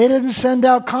 They didn't send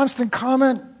out constant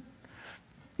comment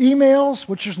emails,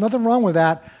 which there's nothing wrong with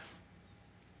that.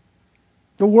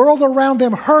 The world around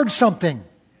them heard something.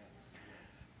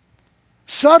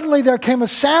 Suddenly there came a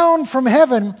sound from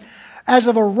heaven as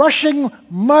of a rushing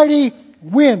mighty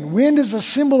wind. Wind is a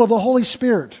symbol of the Holy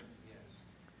Spirit.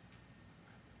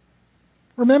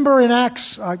 Remember in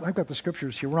Acts, I've got the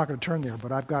scriptures here. We're not going to turn there,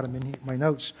 but I've got them in my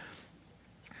notes.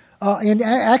 In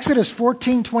Exodus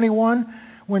 14:21,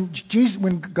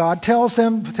 when God tells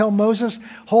them to tell Moses,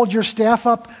 hold your staff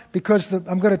up because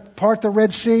I'm going to part the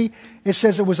Red Sea, it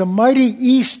says it was a mighty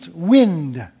east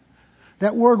wind.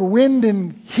 That word wind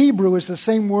in Hebrew is the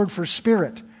same word for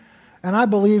spirit. And I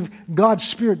believe God's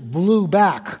Spirit blew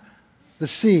back the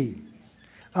sea.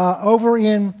 Over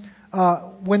in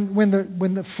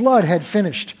when the flood had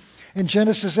finished, in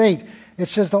Genesis 8, it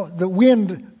says the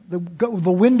wind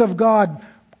of God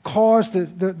caused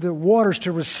the waters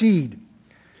to recede.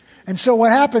 And so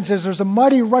what happens is there's a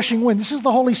mighty rushing wind. This is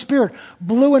the Holy Spirit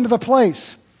blew into the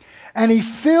place. And he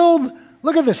filled,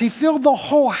 look at this, he filled the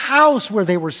whole house where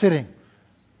they were sitting.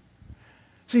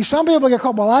 See, some people get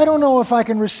caught, well, I don't know if I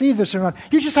can receive this or not.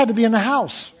 You just had to be in the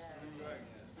house.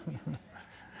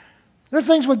 There are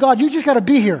things with God, you just got to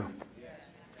be here.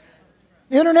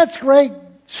 Internet's great,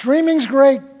 streaming's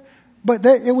great, but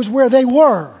it was where they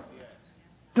were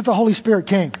that the Holy Spirit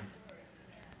came.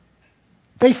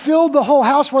 They filled the whole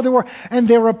house where they were, and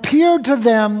there appeared to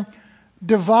them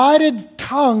divided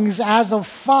tongues as of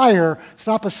fire.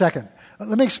 Stop a second.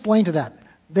 Let me explain to that.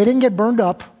 They didn't get burned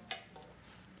up.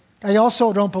 I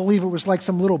also don't believe it was like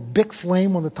some little big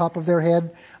flame on the top of their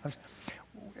head.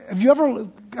 Have you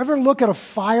ever look at a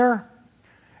fire?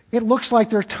 It looks like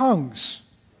their tongues.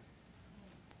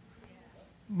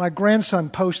 My grandson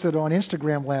posted on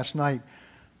Instagram last night.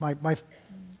 My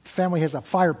family has a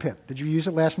fire pit. Did you use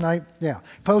it last night? Yeah.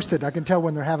 Posted. I can tell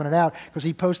when they're having it out because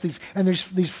he posts these, and there's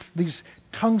these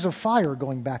tongues of fire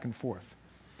going back and forth.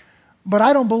 But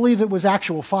I don't believe it was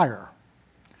actual fire.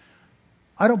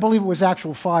 I don't believe it was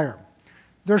actual fire.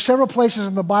 There are several places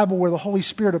in the Bible where the Holy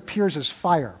Spirit appears as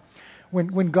fire.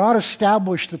 When God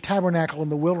established the tabernacle in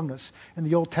the wilderness in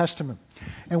the Old Testament,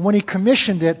 and when He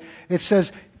commissioned it, it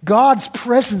says God's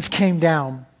presence came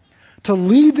down to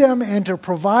lead them and to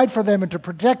provide for them and to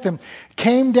protect them,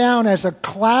 came down as a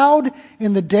cloud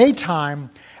in the daytime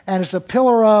and as a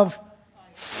pillar of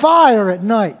fire at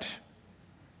night.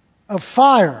 Of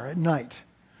fire at night.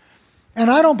 And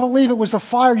I don't believe it was the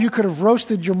fire you could have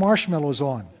roasted your marshmallows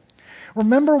on.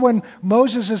 Remember when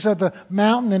Moses is at the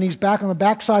mountain and he's back on the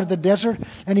backside of the desert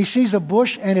and he sees a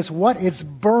bush and it's what? It's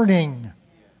burning.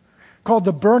 Called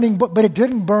the burning bush, but it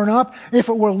didn't burn up. If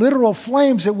it were literal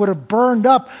flames, it would have burned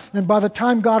up. And by the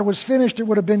time God was finished, it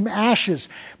would have been ashes.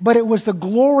 But it was the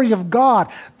glory of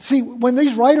God. See, when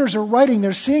these writers are writing,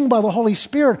 they're seeing by the Holy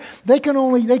Spirit, they can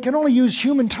only use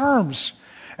human terms.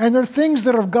 And there are things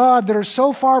that are of God that are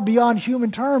so far beyond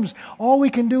human terms, all we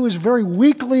can do is very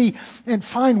weakly and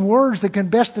find words that can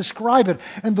best describe it.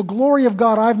 And the glory of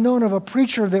God, I've known of a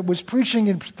preacher that was preaching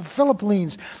in the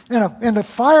Philippines, and the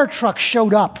fire truck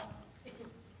showed up.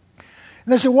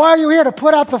 And they said, "Why are you here?" "To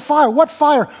put out the fire." "What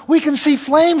fire?" "We can see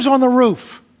flames on the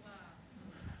roof."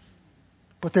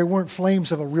 But they weren't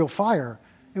flames of a real fire.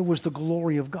 It was the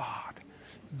glory of God.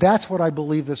 That's what I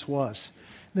believe this was.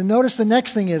 Then notice the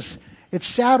next thing is, it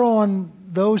sat on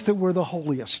those that were the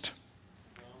holiest.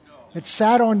 It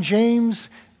sat on James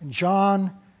and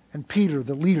John and Peter,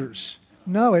 the leaders.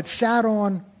 No, it sat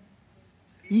on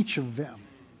each of them.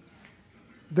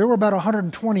 There were about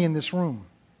 120 in this room.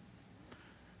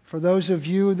 For those of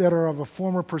you that are of a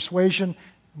former persuasion,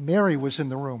 Mary was in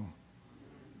the room.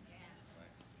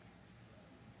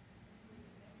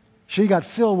 She got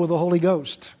filled with the Holy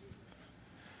Ghost.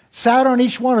 Sat on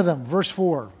each one of them, verse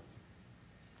 4.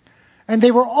 And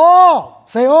they were all,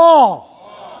 say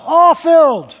all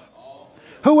filled.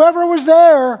 Whoever was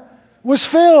there was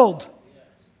filled.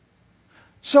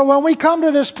 So when we come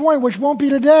to this point, which won't be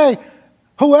today,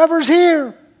 whoever's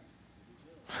here.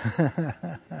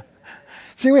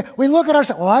 See, we look at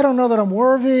ourselves, well, I don't know that I'm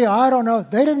worthy. I don't know.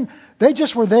 They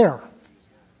just were there.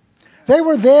 They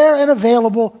were there and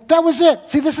available. That was it.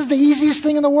 See, this is the easiest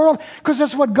thing in the world because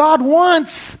that's what God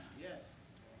wants.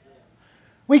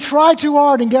 We try too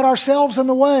hard and get ourselves in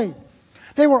the way.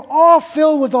 They were all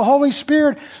filled with the Holy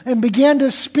Spirit and began to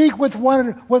speak with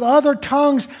other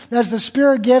tongues as the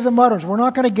Spirit gave them utterance. We're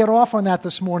not going to get off on that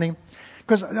this morning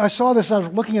because I saw this, I was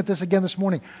looking at this again this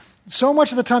morning. So much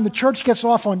of the time the church gets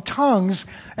off on tongues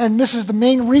and misses the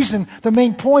main reason, the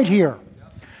main point here.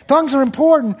 Tongues are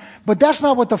important, but that's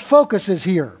not what the focus is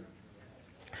here.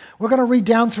 We're going to read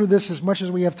down through this as much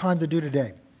as we have time to do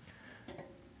today.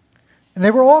 And they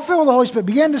were all filled with the Holy Spirit,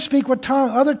 began to speak with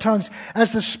other tongues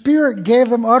as the Spirit gave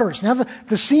them utterance. Now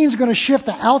the scene's going to shift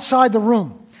to outside the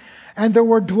room. And there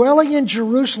were dwelling in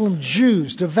Jerusalem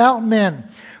Jews, devout men,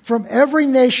 from every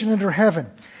nation under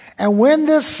heaven. And when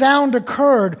this sound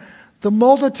occurred, the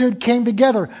multitude came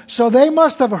together. So they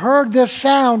must have heard this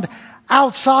sound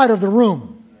outside of the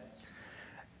room.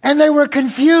 And they were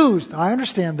confused. I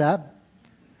understand that.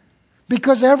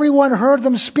 Because everyone heard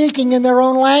them speaking in their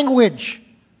own language.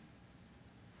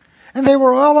 And they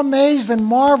were all amazed and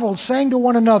marveled, saying to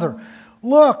one another,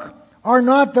 "Look, are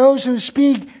not those who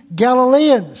speak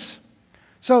Galileans?"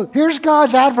 So here's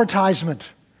God's advertisement.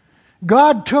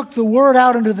 God took the word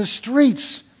out into the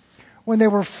streets when they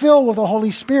were filled with the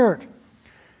Holy Spirit.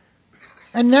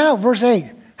 And now, verse 8,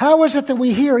 how is it that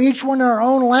we hear each one in our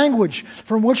own language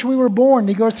from which we were born?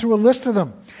 He goes through a list of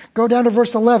them. Go down to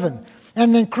verse 11.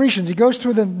 And then Cretians, he goes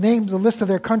through the list of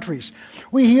their countries.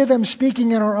 We hear them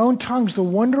speaking in our own tongues the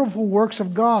wonderful works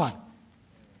of God.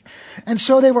 And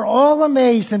so they were all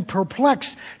amazed and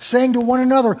perplexed, saying to one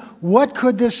another, "What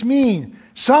could this mean?"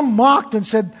 Some mocked and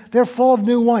said, "They're full of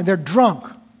new wine." They're drunk.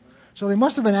 So they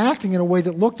must have been acting in a way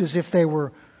that looked as if they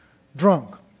were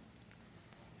drunk.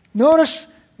 Notice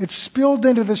it spilled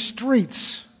into the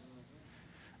streets.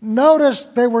 Notice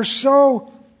they were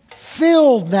so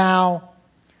filled now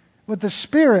with the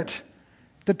Spirit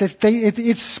that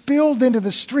it spilled into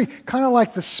the street, kind of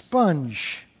like the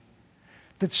sponge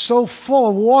that's so full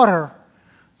of water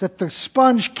that the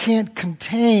sponge can't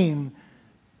contain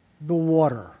the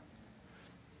water.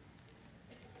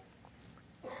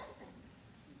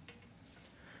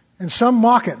 And some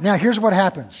mock it. Now here's what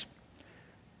happens.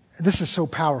 This is so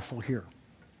powerful here.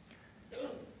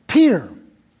 Peter,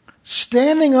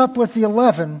 standing up with the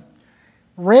 11,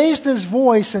 raised his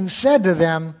voice and said to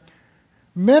them,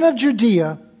 Men of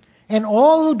Judea, and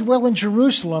all who dwell in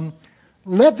Jerusalem,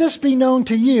 let this be known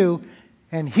to you,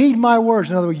 and heed my words.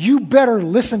 In other words, you better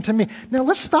listen to me. Now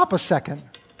let's stop a second.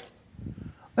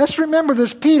 Let's remember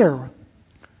this Peter,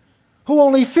 who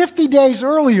only 50 days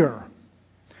earlier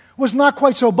was not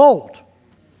quite so bold.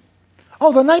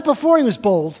 Oh, the night before he was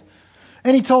bold,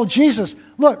 and he told Jesus,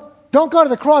 look, don't go to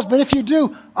the cross, but if you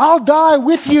do, I'll die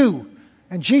with you.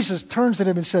 And Jesus turns to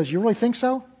him and says, you really think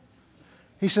so?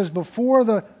 He says, before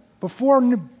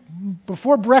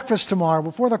breakfast tomorrow,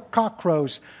 before the cock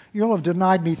crows, you'll have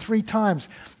denied me 3 times.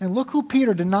 And look who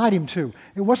Peter denied him to.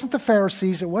 It wasn't the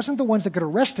Pharisees. It wasn't the ones that could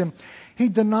arrest him. He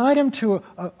denied him to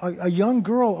a young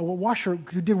girl, a washer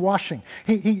who did washing.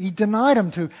 He denied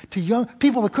him to young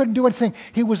people that couldn't do anything.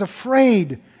 He was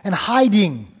afraid and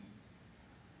hiding.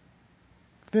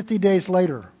 50 days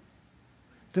later,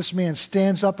 this man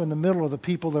stands up in the middle of the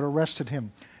people that arrested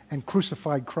him and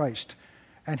crucified Christ.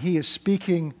 And he is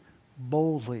speaking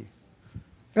boldly.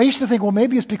 I used to think, well,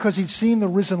 maybe it's because he'd seen the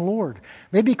risen Lord.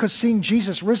 Maybe because seeing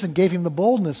Jesus risen gave him the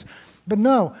boldness. But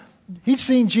no, he'd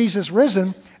seen Jesus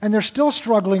risen, and they're still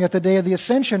struggling at the day of the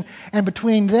ascension. And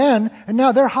between then and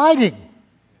now, they're hiding.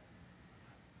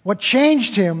 What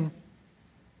changed him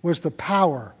was the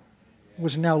power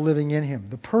was now living in him.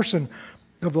 The person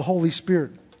of the Holy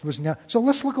Spirit was now. So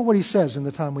let's look at what he says in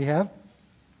the time we have.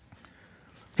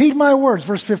 Heed my words,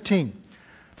 verse 15.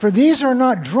 For these are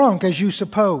not drunk as you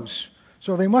suppose.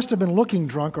 So they must have been looking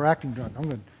drunk or acting drunk.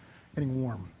 I'm getting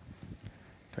warm.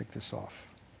 Take this off.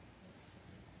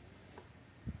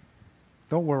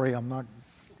 Don't worry, I'm not.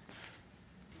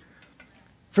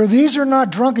 For these are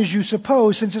not drunk as you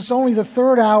suppose, since it's only the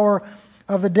 3rd hour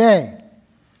of the day.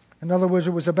 In other words,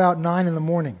 it was about 9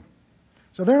 a.m.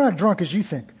 So they're not drunk as you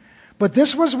think. But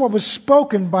this was what was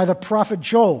spoken by the prophet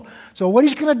Joel. So what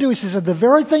he's going to do, he says, that the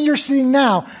very thing you're seeing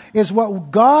now is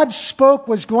what God spoke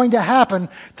was going to happen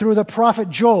through the prophet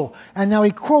Joel. And now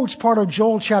he quotes part of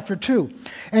Joel chapter 2.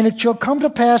 And it shall come to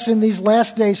pass in these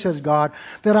last days, says God,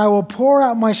 that I will pour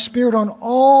out my spirit on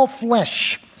all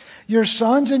flesh. Your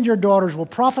sons and your daughters will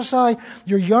prophesy.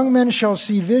 Your young men shall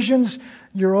see visions.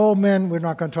 Your old men, we're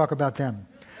not going to talk about them.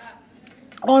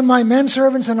 On my men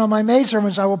servants and on my maid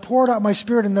servants I will pour out my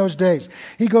spirit in those days.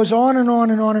 He goes on and on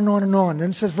and on and on and on.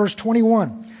 Then it says verse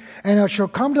 21. And it shall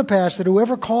come to pass that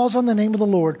whoever calls on the name of the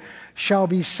Lord shall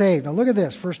be saved. Now look at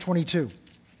this, verse 22.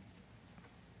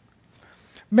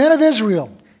 Men of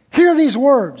Israel, hear these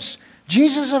words.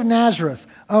 Jesus of Nazareth,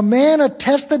 a man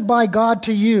attested by God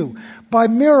to you, by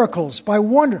miracles, by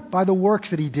wonder, by the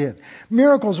works that he did.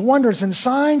 Miracles, wonders, and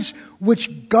signs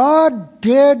which God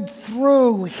did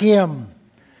through him.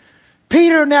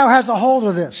 Peter now has a hold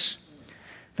of this.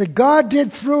 That God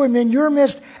did through him in your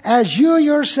midst, as you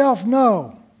yourself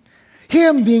know.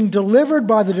 Him being delivered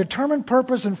by the determined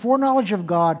purpose and foreknowledge of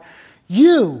God.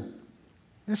 You,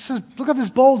 look at this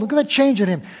bold, look at that change in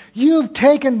him. You've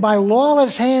taken by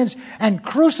lawless hands and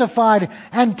crucified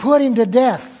and put him to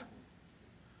death.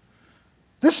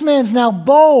 This man's now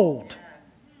bold.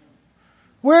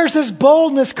 Where's this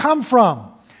boldness come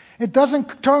from? It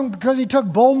doesn't come because he took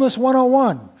boldness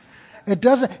 101. It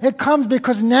doesn't. It comes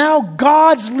because now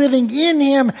God's living in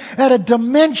him at a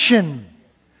dimension,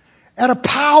 at a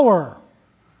power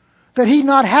that he'd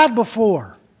not had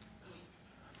before.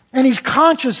 And he's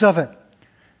conscious of it.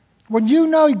 When you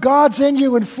know God's in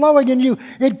you and flowing in you,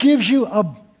 it gives you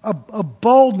a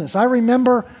boldness. I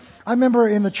remember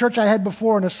in the church I had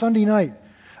before on a Sunday night,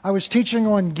 I was teaching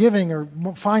on giving or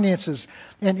finances,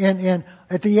 and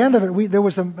at the end of it, there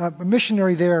was a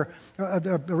missionary there,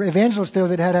 an evangelist there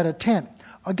that had a tent.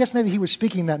 I guess maybe he was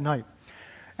speaking that night.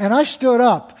 And I stood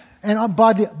up, and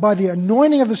by the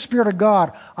anointing of the Spirit of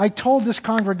God, I told this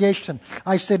congregation,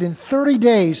 I said, in 30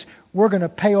 days, we're going to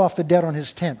pay off the debt on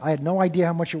his tent. I had no idea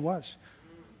how much it was.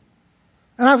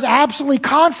 And I was absolutely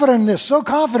confident in this, so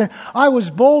confident, I was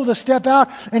bold to step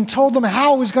out and told them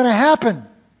how it was going to happen.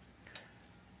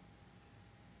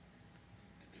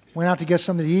 Went out to get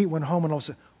something to eat, went home, and I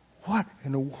said, what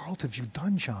in the world have you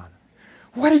done, John?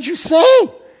 What did you say?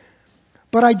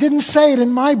 But I didn't say it in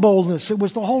my boldness. It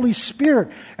was the Holy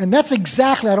Spirit. And that's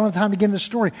exactly, I don't have time to get into the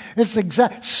story. It's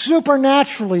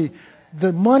supernaturally,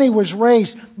 the money was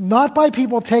raised, not by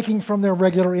people taking from their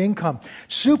regular income.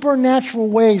 Supernatural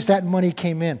ways that money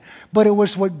came in. But it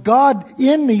was what God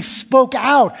in me spoke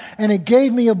out, and it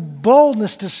gave me a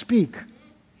boldness to speak.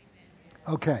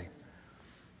 Okay.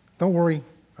 Don't worry.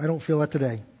 I don't feel that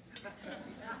today.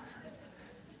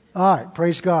 All right,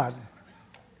 praise God.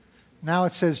 Now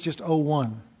it says just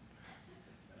 01.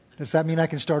 Does that mean I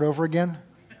can start over again?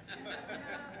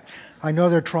 I know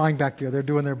they're trying back there. They're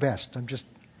doing their best.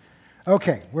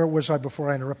 Okay, where was I before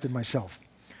I interrupted myself?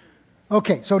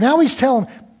 Okay, so now he's telling,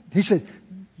 he said,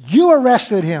 you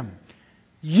arrested him.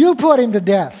 You put him to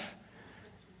death.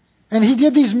 And he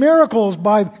did these miracles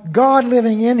by God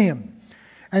living in him.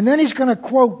 And then he's going to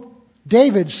quote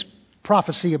David's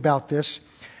prophecy about this.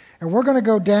 And we're going to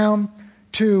go down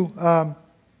to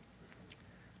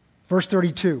verse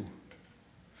 32.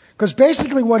 Because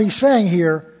basically what he's saying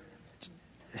here,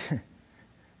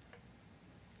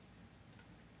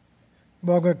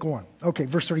 well, I'm going to go on. Okay,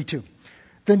 verse 32.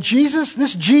 Then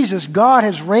this Jesus, God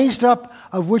has raised up,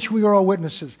 of which we are all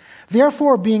witnesses.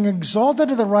 Therefore, being exalted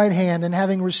to the right hand, and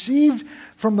having received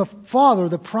from the Father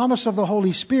the promise of the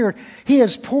Holy Spirit, he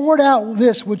has poured out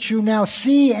this which you now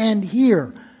see and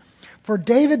hear. For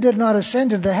David did not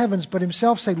ascend into the heavens, but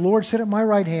himself said, Lord, sit at my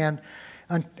right hand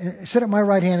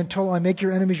until I make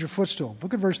your enemies your footstool.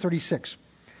 Look at verse 36.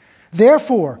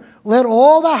 Therefore, let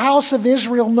all the house of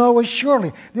Israel know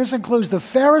assuredly. This includes the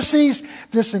Pharisees.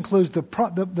 This includes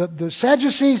the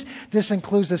Sadducees. This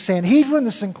includes the Sanhedrin.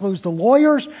 This includes the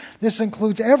lawyers. This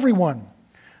includes everyone.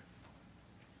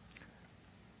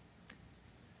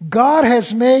 God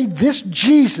has made this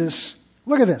Jesus,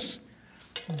 look at this.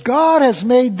 God has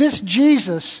made this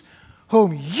Jesus,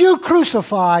 whom you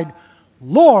crucified,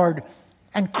 Lord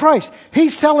and Christ.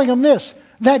 He's telling them this,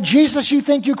 that Jesus you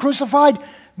think you crucified,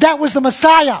 that was the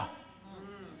Messiah.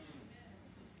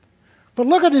 But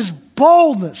look at his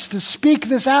boldness to speak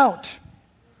this out.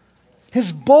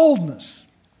 His boldness.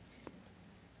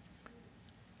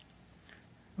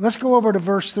 Let's go over to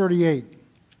verse 38.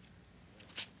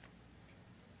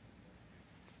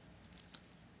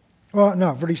 Well,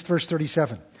 no, verse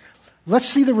 37. Let's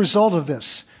see the result of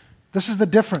this. This is the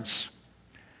difference.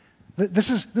 This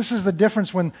is the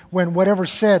difference when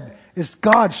whatever's said is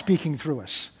God speaking through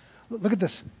us. Look at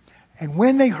this. And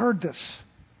when they heard this,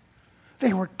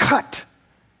 they were cut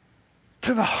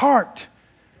to the heart.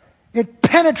 It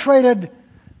penetrated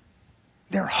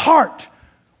their heart.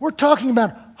 We're talking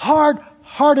about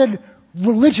hard-hearted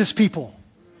religious people.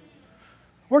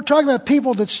 We're talking about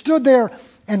people that stood there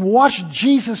and watched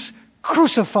Jesus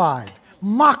crucified,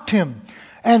 mocked him.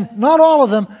 And not all of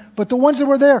them, but the ones that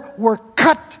were there were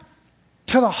cut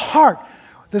to the heart.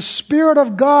 The Spirit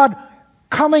of God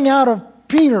coming out of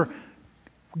Peter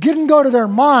didn't go to their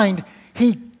mind.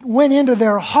 He went into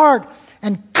their heart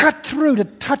and cut through to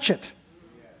touch it.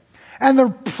 And the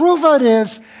proof of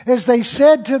it is they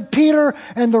said to Peter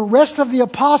and the rest of the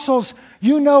apostles,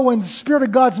 you know when the Spirit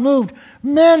of God's moved,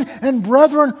 men and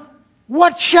brethren,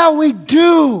 what shall we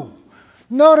do?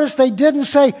 Notice they didn't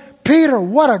say, Peter,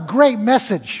 what a great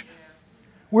message.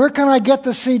 Where can I get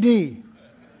the CD?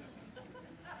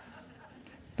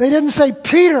 They didn't say,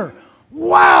 Peter,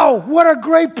 wow, what a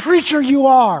great preacher you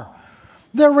are.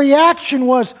 Their reaction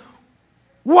was,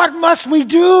 what must we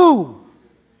do?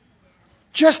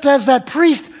 Just as that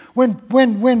priest,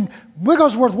 when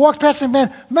Wigglesworth walked past him,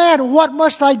 man, what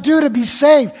must I do to be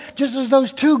saved? Just as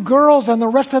those two girls and the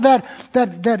rest of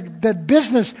that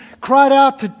business cried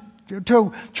out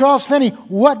to Charles Finney,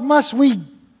 what must we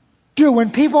do?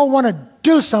 When people want to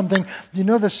do something, you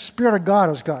know the Spirit of God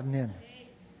has gotten in.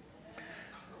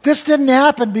 This didn't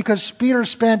happen because Peter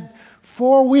spent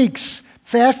 4 weeks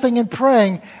fasting and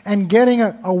praying and getting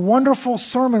a wonderful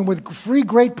sermon with 3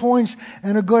 great points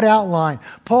and a good outline.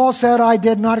 Paul said, I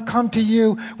did not come to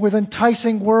you with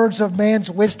enticing words of man's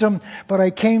wisdom, but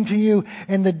I came to you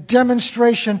in the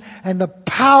demonstration and the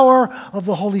power of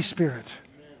the Holy Spirit.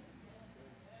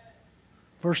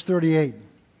 Verse 38.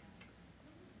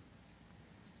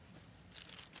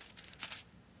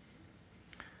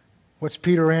 What's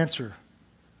Peter's answer?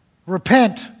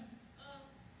 Repent.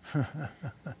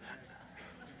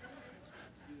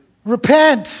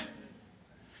 Repent.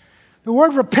 The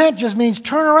word repent just means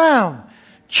turn around.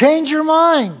 Change your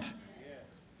mind.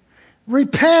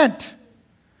 Repent.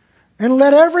 And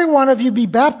let every one of you be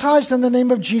baptized in the name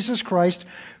of Jesus Christ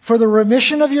for the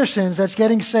remission of your sins, that's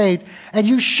getting saved, and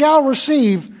you shall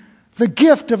receive the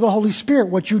gift of the Holy Spirit,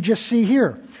 what you just see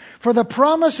here. For the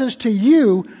promise is to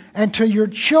you and to your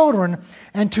children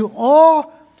and to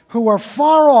all who are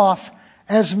far off,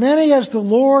 as many as the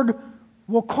Lord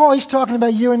will call. He's talking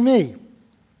about you and me.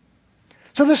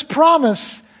 So this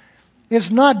promise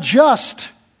is not just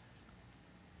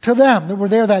to them that were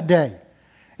there that day.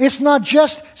 It's not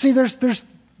just, see, there's,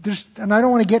 and I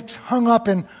don't want to get hung up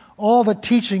in all the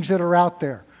teachings that are out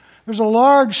there. There's a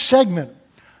large segment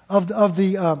of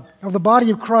the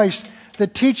body of Christ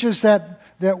that teaches that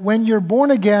when you're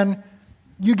born again,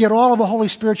 you get all of the Holy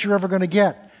Spirit you're ever going to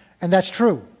get. And that's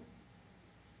true.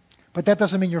 But that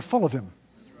doesn't mean you're full of Him.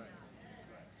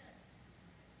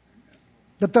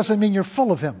 that doesn't mean you're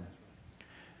full of Him.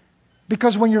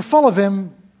 Because when you're full of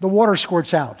Him, the water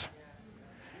squirts out.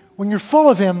 When you're full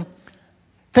of Him,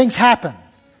 things happen.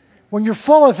 When you're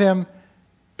full of Him,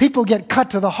 people get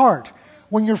cut to the heart.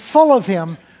 When you're full of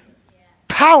Him,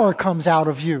 power comes out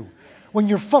of you. When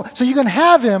you're full, so you can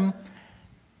have Him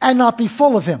and not be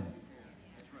full of Him.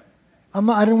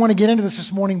 I didn't want to get into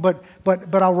this morning, but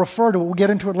I'll refer to it. We'll get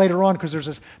into it later on because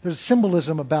there's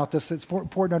symbolism about this that's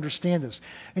important to understand this.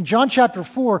 In John chapter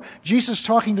 4, Jesus is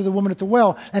talking to the woman at the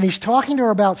well, and He's talking to her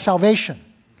about salvation.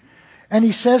 And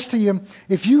He says to you,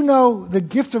 if you know the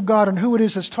gift of God and who it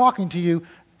is that's talking to you,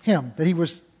 Him, that He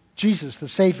was Jesus, the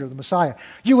Savior, the Messiah,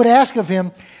 you would ask of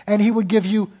Him, and He would give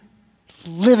you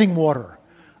living water,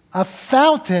 a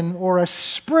fountain or a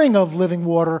spring of living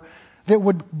water that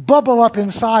would bubble up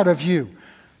inside of you.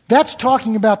 That's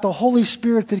talking about the Holy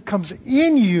Spirit that comes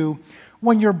in you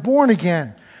when you're born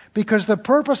again. Because the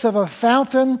purpose of a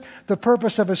fountain, the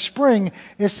purpose of a spring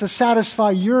is to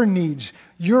satisfy your needs,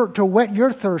 to whet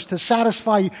your thirst, to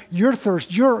satisfy your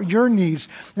thirst, your needs.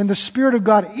 And the Spirit of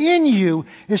God in you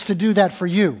is to do that for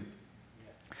you.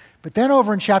 But then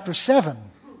over in chapter 7,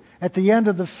 at the end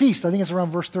of the feast, I think it's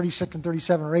around verse 36 and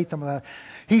 37 or 8, something like that,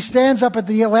 He stands up at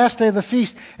the last day of the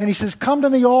feast and He says, come to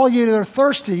me all you that are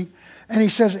thirsty. And He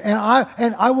says, and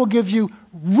I will give you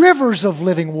rivers of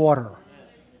living water.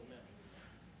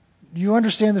 Do you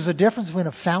understand there's a difference between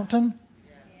a fountain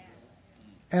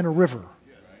and a river?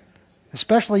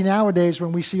 Especially nowadays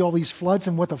when we see all these floods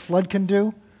and what the flood can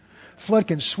do. Flood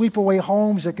can sweep away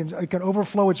homes. It can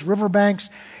overflow its riverbanks.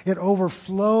 It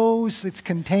overflows its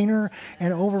container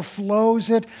and overflows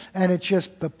it. And it's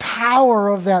just the power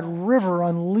of that river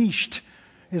unleashed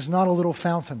is not a little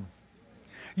fountain.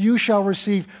 You shall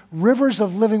receive rivers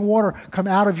of living water come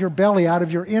out of your belly, out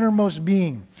of your innermost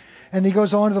being. And He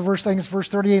goes on to the verse, I think it's verse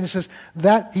 38, and it says,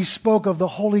 that He spoke of the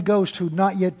Holy Ghost who had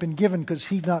not yet been given because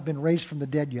He'd not been raised from the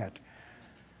dead yet.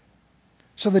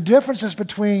 So the difference is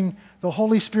between the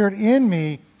Holy Spirit in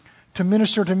me to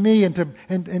minister to me and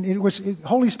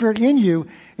Holy Spirit in you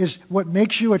is what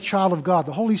makes you a child of God.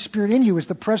 The Holy Spirit in you is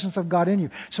the presence of God in you.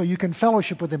 So you can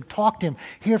fellowship with Him, talk to Him,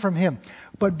 hear from Him.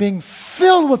 But being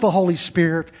filled with the Holy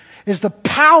Spirit is the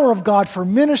power of God for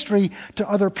ministry to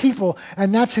other people.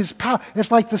 And that's His power. It's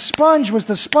like the sponge was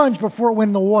the sponge before it went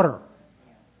in the water.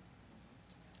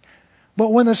 But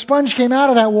when the sponge came out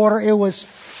of that water, it was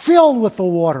filled with the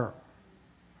water.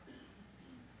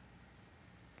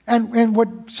 And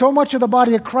what so much of the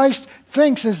body of Christ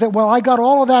thinks is that, well, I got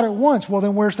all of that at once. Well,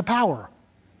 then where's the power?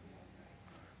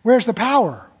 Where's the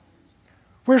power?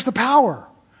 Where's the power?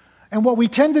 And what we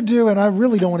tend to do, and I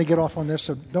really don't want to get off on this,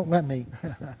 so don't let me,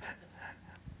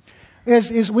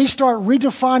 is we start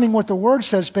redefining what the Word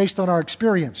says based on our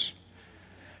experience.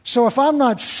 So if I'm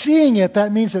not seeing it,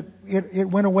 that means that it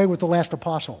went away with the last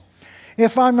apostle.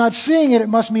 If I'm not seeing it, it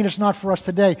must mean it's not for us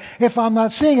today. If I'm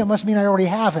not seeing it, it must mean I already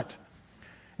have it.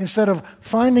 Instead of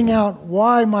finding out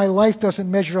why my life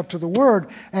doesn't measure up to the Word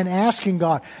and asking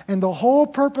God. And the whole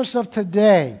purpose of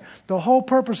today, the whole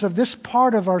purpose of this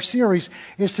part of our series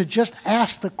is to just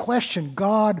ask the question,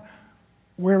 God,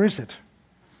 where is it?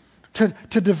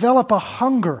 To develop a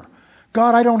hunger.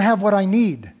 God, I don't have what I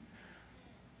need.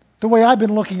 The way I've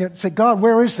been looking at it, say, God,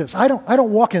 where is this? I don't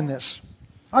walk in this.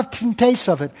 I've seen tastes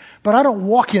of it, but I don't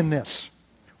walk in this.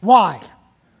 Why?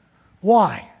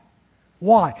 Why?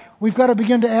 Why? We've got to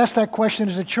begin to ask that question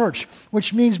as a church,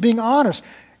 which means being honest.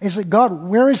 Is it God,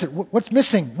 where is it? What's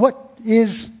missing? What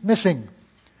is missing? And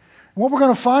what we're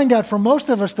going to find out for most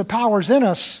of us, the power's in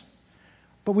us,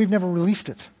 but we've never released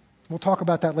it. We'll talk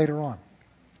about that later on.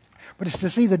 But it's to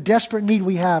see the desperate need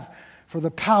we have for the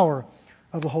power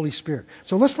of the Holy Spirit.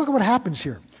 So let's look at what happens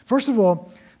here. First of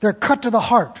all, they're cut to the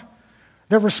heart.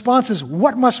 Their response is,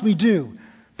 what must we do?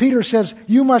 Peter says,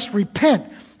 you must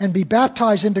repent and be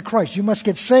baptized into Christ. You must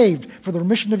get saved for the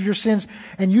remission of your sins,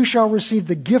 and you shall receive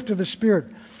the gift of the Spirit.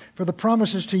 For the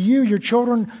promises to you, your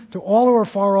children, to all who are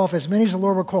far off, as many as the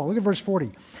Lord will call. Look at verse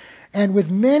 40. And with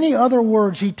many other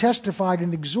words he testified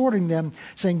in exhorting them,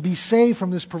 saying, be saved from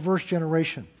this perverse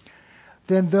generation.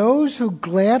 Then those who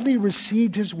gladly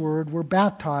received his word were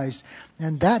baptized,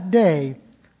 and that day,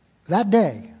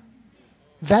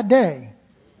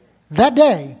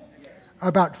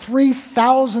 about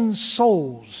 3,000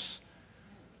 souls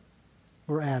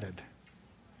were added.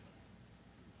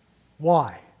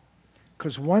 Why?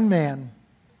 Because one man,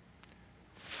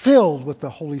 filled with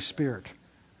the Holy Spirit,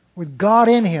 with God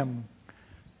in him,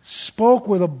 spoke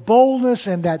with a boldness,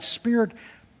 and that Spirit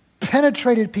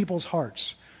penetrated people's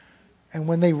hearts. And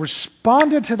when they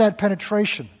responded to that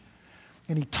penetration,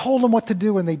 and he told them what to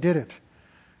do, and they did it,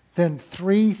 then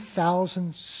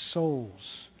 3,000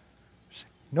 souls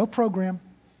No program.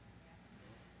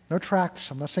 No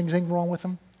tracks. I'm not saying there's anything wrong with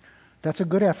them. That's a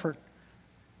good effort.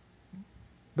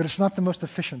 But it's not the most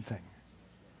efficient thing.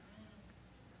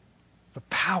 The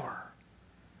power.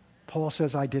 Paul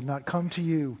says, I did not come to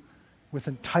you with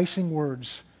enticing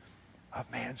words of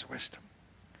man's wisdom,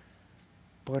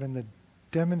 but in the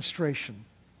demonstration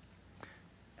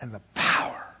and the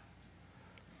power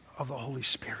of the Holy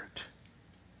Spirit.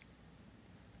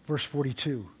 Verse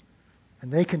 42,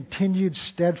 and they continued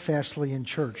steadfastly in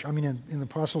church, in the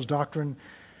apostles' doctrine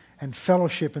and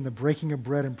fellowship in the breaking of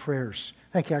bread and prayers.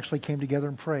 They actually came together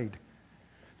and prayed.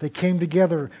 They came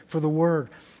together for the word.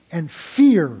 And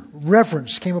fear,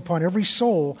 reverence came upon every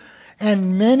soul,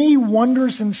 and many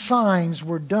wonders and signs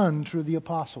were done through the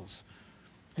apostles.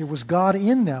 It was God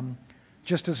in them,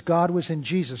 just as God was in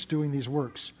Jesus doing these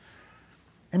works.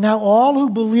 And now all who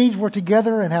believed were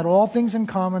together and had all things in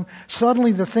common.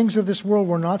 Suddenly the things of this world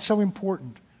were not so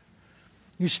important.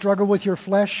 You struggle with your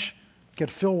flesh,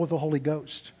 get filled with the Holy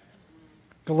Ghost.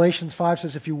 Galatians 5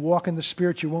 says, if you walk in the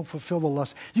Spirit, you won't fulfill the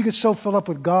lust. You get so filled up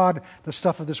with God, the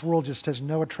stuff of this world just has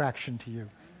no attraction to you.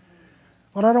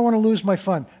 But I don't want to lose my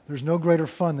fun. There's no greater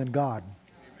fun than God.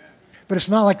 But it's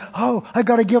not like, oh, I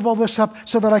got to give all this up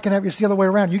so that I can have. It's the other way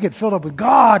around. You get filled up with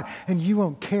God, and you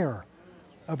won't care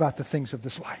about the things of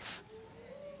this life.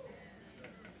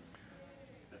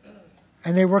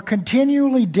 And they were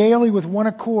continually, daily with one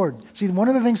accord. See, one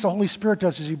of the things the Holy Spirit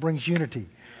does is He brings unity.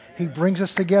 He brings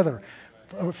us together.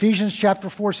 Ephesians chapter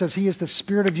 4 says He is the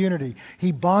Spirit of unity.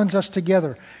 He bonds us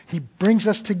together. He brings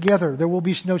us together. There will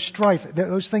be no strife.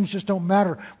 Those things just don't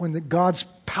matter when God's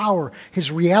power,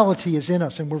 His reality is in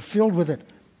us and we're filled with it.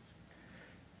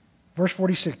 Verse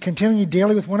 46, continuing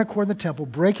daily with one accord in the temple,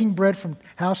 breaking bread from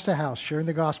house to house, sharing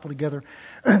the gospel together.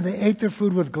 They ate their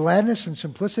food with gladness and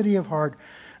simplicity of heart,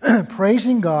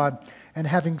 praising God and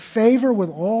having favor with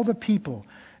all the people.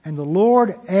 And the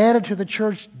Lord added to the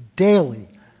church daily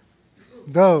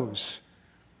those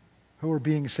who were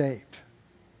being saved.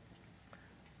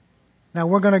 Now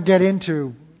we're going to get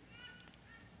into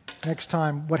next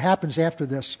time what happens after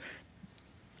this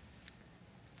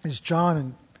is John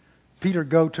and Peter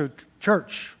go to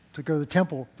church, to go to the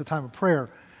temple at the time of prayer,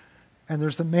 and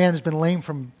there's the man who's been lame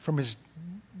from his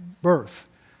birth,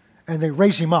 and they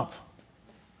raise him up.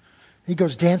 He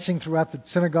goes dancing throughout the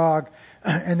synagogue,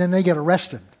 and then they get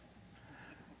arrested,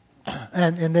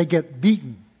 and they get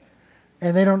beaten.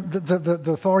 And they don't.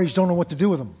 The authorities don't know what to do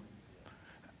with them.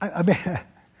 I mean,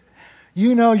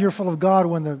 you know you're full of God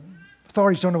when the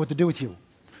authorities don't know what to do with you,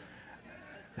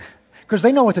 because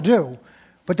they know what to do,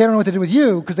 but they don't know what to do with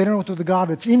you because they don't know what to do with the God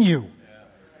that's in you.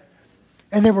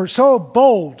 And they were so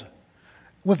bold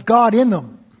with God in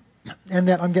them, and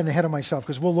that I'm getting ahead of myself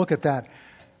because we'll look at that.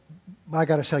 I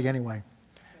got to tell you anyway.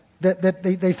 That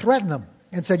they threatened them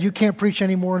and said, "You can't preach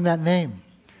anymore in that name."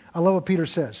 I love what Peter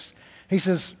says. He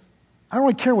says, I don't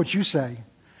really care what you say.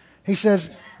 He says,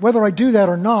 whether I do that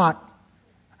or not,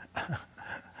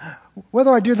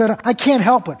 I can't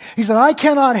help it. He said, I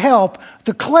cannot help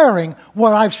declaring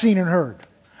what I've seen and heard.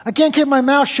 I can't keep my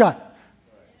mouth shut.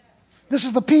 This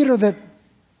is the Peter that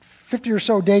 50 or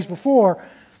so days before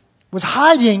was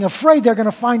hiding, afraid they're going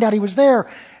to find out he was there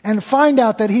and find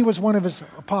out that he was one of his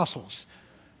apostles.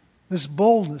 This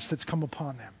boldness that's come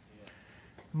upon them.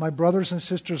 My brothers and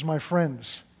sisters, my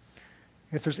friends,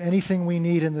 if there's anything we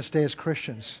need in this day as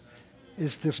Christians,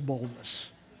 it's this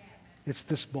boldness. It's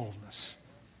this boldness.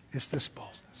 It's this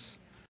boldness.